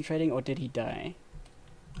really concentrating, or did he die?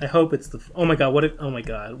 I hope it's the. Oh my god!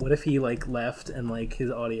 What if he like left and like his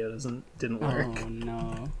audio didn't work? Oh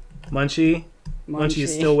no. Munchie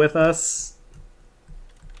is still with us.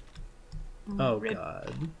 Oh Rip.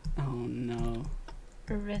 god. Oh no.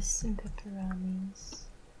 Rest in pepperonis.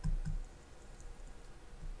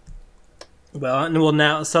 Well,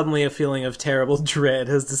 now suddenly a feeling of terrible dread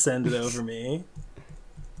has descended over me.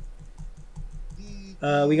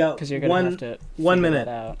 We got Because you're gonna have to 1 figure minute.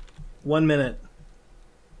 that out. 1 minute.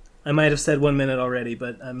 I might have said 1 minute already,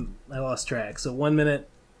 but I lost track. So 1 minute.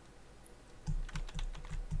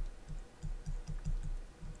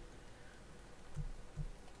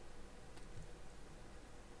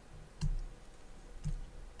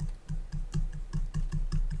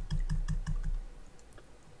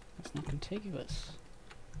 That's not contiguous.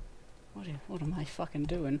 What am I fucking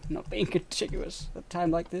doing? Not being contiguous at a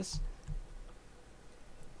time like this?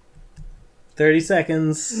 30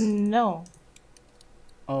 seconds. No.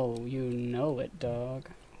 Oh, you know it, dog.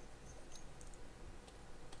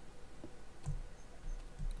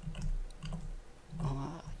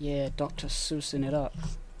 Oh, yeah, Dr. Seussing it up.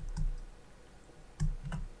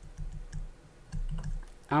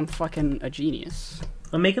 I'm fucking a genius.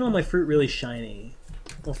 I'm making all my fruit really shiny.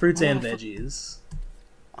 Well, fruits Oh, and veggies.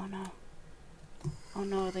 Oh no. Oh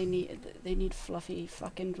no, they need fluffy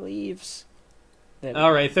fucking leaves. There we go.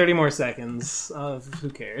 All right, 30 more seconds. Who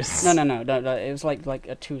cares? No. It was like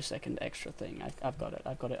a 2-second extra thing. I've got it.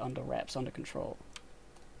 I've got it under wraps, under control.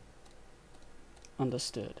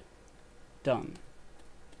 Understood. Done.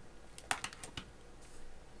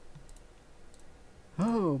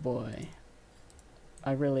 Oh boy.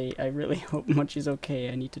 I really hope Munchie's okay.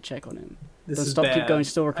 I need to check on him. This Don't is stop. bad. Keep going.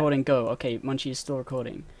 Still recording. Go. Okay, Munchie is still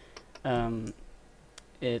recording.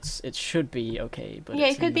 It should be okay, but Yeah,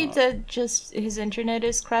 it's it could be not. that just his internet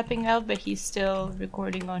is crapping out, but he's still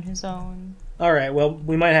recording on his own. All right, well,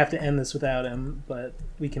 we might have to end this without him, but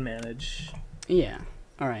we can manage. Yeah.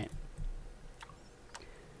 All right.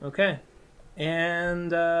 Okay.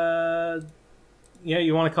 And yeah,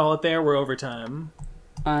 you want to call it there? We're over time.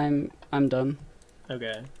 I'm done.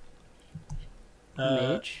 Okay.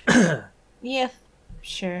 Mage. Yeah,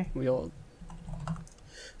 sure. We all.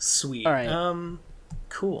 Sweet. All right.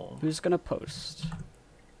 Cool. Who's gonna post?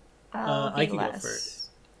 I can go first.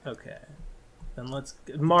 Okay. Then let's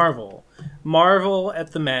marvel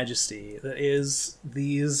at the majesty that is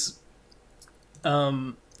these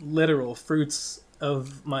literal fruits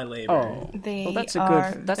of my labor. Oh, They well,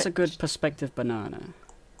 that's a good perspective banana.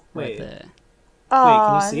 Wait. Right there. Oh, Wait,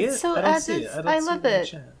 can you see it? So I don't see it. I don't love see it in the it.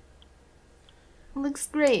 chat. Looks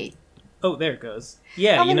great. Oh, there it goes.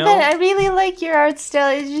 Yeah, Oh you my know. god, I really like your art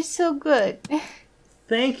style. It's just so good.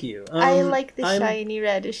 Thank you. I like the I'm- shiny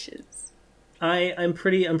radishes. I'm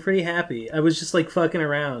pretty happy. I was just like fucking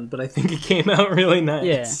around, but I think it came out really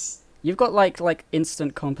nice. You've got like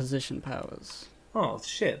instant composition powers. Oh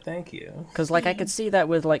shit! Thank you. Because like I could see that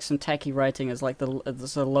with like some tacky writing as like the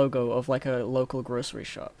logo of like a local grocery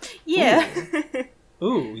shop. Yeah.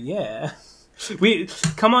 Ooh yeah. We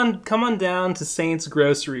come on down to Saint's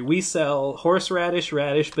Grocery. We sell horseradish,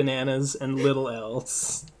 radish, bananas, and little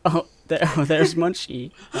else. There's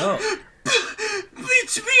Munchie. Oh,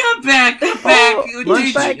 Please, I'm back. I'm back.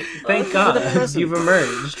 Munchie! back. Thank For the God, present. you've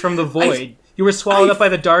emerged from the void. You were swallowed up by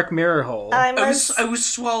the dark mirror hole. I was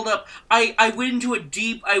swallowed up. I went into a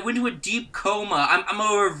deep coma. I'm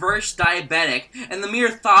a reverse diabetic, and the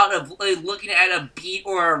mere thought of looking at a beet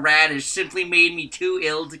or a radish simply made me too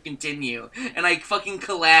ill to continue. And I fucking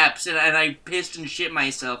collapsed, and I pissed and shit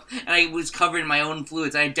myself, and I was covered in my own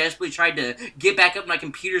fluids. I desperately tried to get back up my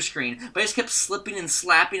computer screen, but I just kept slipping and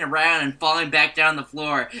slapping around and falling back down the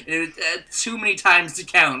floor. And it was too many times to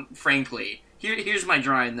count, frankly. Here's my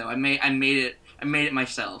drawing, though. I made it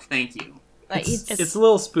myself. Thank you. It's a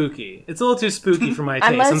little spooky. It's a little too spooky for my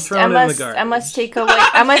taste. I'm throwing it in the garbage. I must take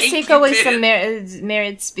away some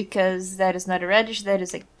merits because that is not a radish. That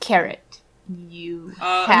is a carrot.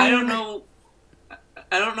 I don't know.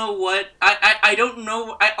 I don't know what. I don't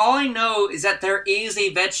know. All I know is that there is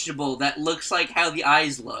a vegetable that looks like how the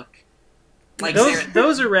eyes look. Like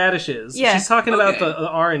those are radishes. Yeah. She's talking about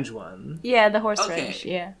the orange one. Yeah, the horseradish.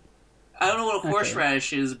 Yeah. I don't know what a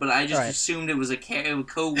horseradish is, but I just assumed it was a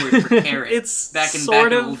code word for carrot. It's back in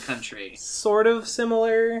the old country. Sort of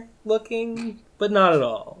similar looking, but not at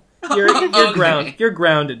all. You're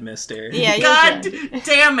grounded, mister. Yeah, God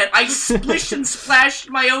damn it! I splished and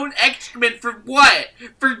splashed my own excrement for what?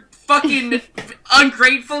 For fucking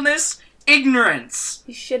ungratefulness? Ignorance.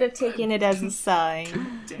 You should have taken it as a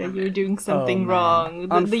sign that you were doing something wrong.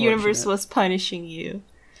 The universe was punishing you.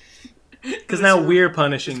 Because now we're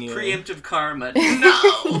punishing you. Preemptive karma.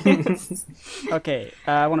 No! Okay,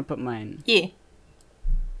 I want to put mine. Yeah.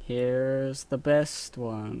 Here's the best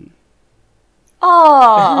one.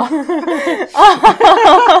 Oh!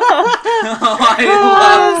 I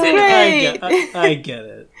love it. I get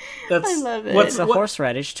it. I love it. What's a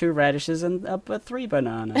horseradish, 2 radishes, and 3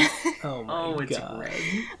 bananas? Oh my god.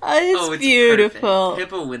 It's beautiful.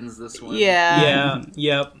 Perfect. Hippo wins this one. Yeah.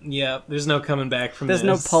 Yep. There's no coming back from There's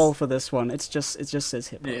this. no poll for this one. It just says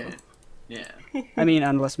hippo. Yeah. I mean,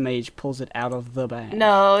 unless Mage pulls it out of the bag.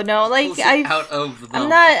 No, like I'm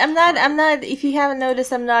not. If you haven't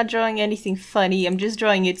noticed, I'm not drawing anything funny. I'm just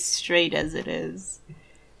drawing it straight as it is.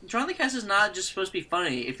 Drawing the cast is not just supposed to be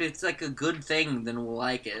funny. If it's like a good thing, then we'll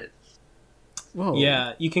like it. Whoa.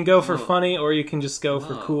 Yeah, you can go for funny, or you can just go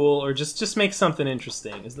for cool, or just make something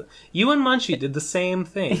interesting. You and Munchie did the same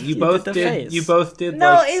thing. You both did. You both did.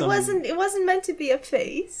 No, like, it wasn't. It wasn't meant to be a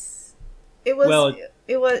face. It was. Well,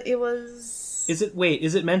 it was. Is it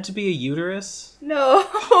meant to be a uterus? No,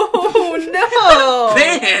 no.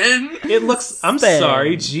 Ben! It looks. I'm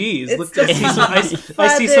sorry. Jeez, look. I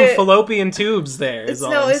see some fallopian tubes there. Is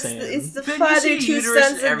all I'm saying. It's the Father, 2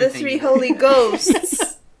 Sons, and the 3 Holy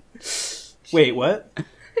Ghosts. Wait, what?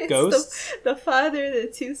 Ghosts? The Father, the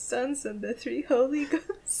 2 Sons, and the 3 Holy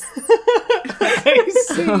Ghosts. I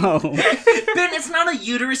see. Oh. Ben, it's not a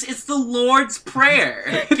uterus, it's the Lord's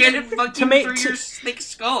Prayer. Get it fucking through your thick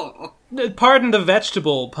skull. Pardon the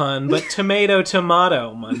vegetable pun, but tomato,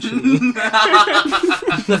 Munchie.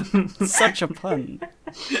 Such a pun.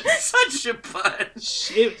 Such a pun.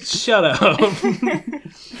 Shut up.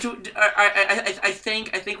 I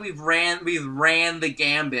think we've ran the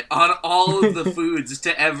gambit on all of the foods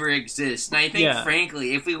to ever exist, and I think,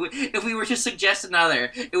 frankly, if we were to suggest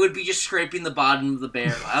another, it would be just scraping the bottom of the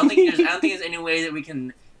barrel. I don't think there's any way that we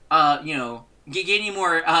can, get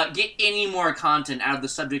any more content out of the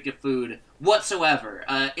subject of food whatsoever,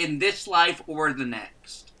 in this life or the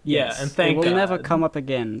next. Yeah, and thank God. It will never come up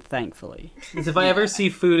again, thankfully. Because if I ever see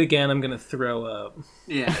food again, I'm gonna throw up.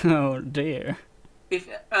 Yeah. Oh dear.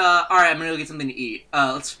 Alright, I'm gonna go get something to eat.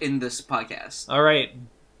 Let's end this podcast. Alright.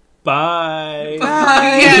 Bye.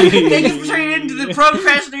 Yeah, thank you for tuning into the Pro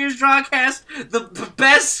Crastinators Drawcast, the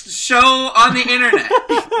best show on the internet.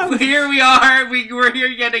 Here we are. We're here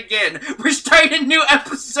yet again. We're starting a new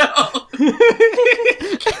episode.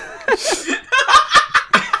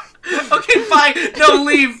 Okay, bye. No,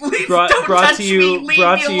 leave. Don't touch me. Leave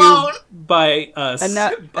me alone. By us. And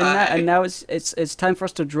now it's time for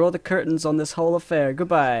us to draw the curtains on this whole affair.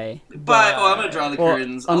 Goodbye. Bye. Oh, I'm gonna draw the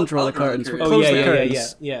curtains. Undraw the curtains. Close the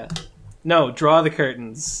curtains. Yeah. No, draw the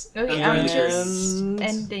curtains. Okay, I'm just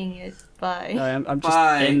ending it. Bye. No, I'm just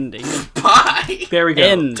ending. Bye. There we go.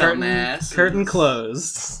 End. Curtain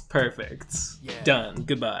closed. Perfect. Yeah. Done.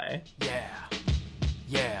 Goodbye.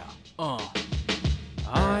 Yeah.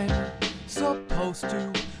 I'm supposed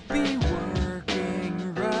to be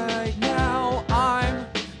working right now. I'm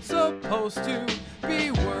supposed to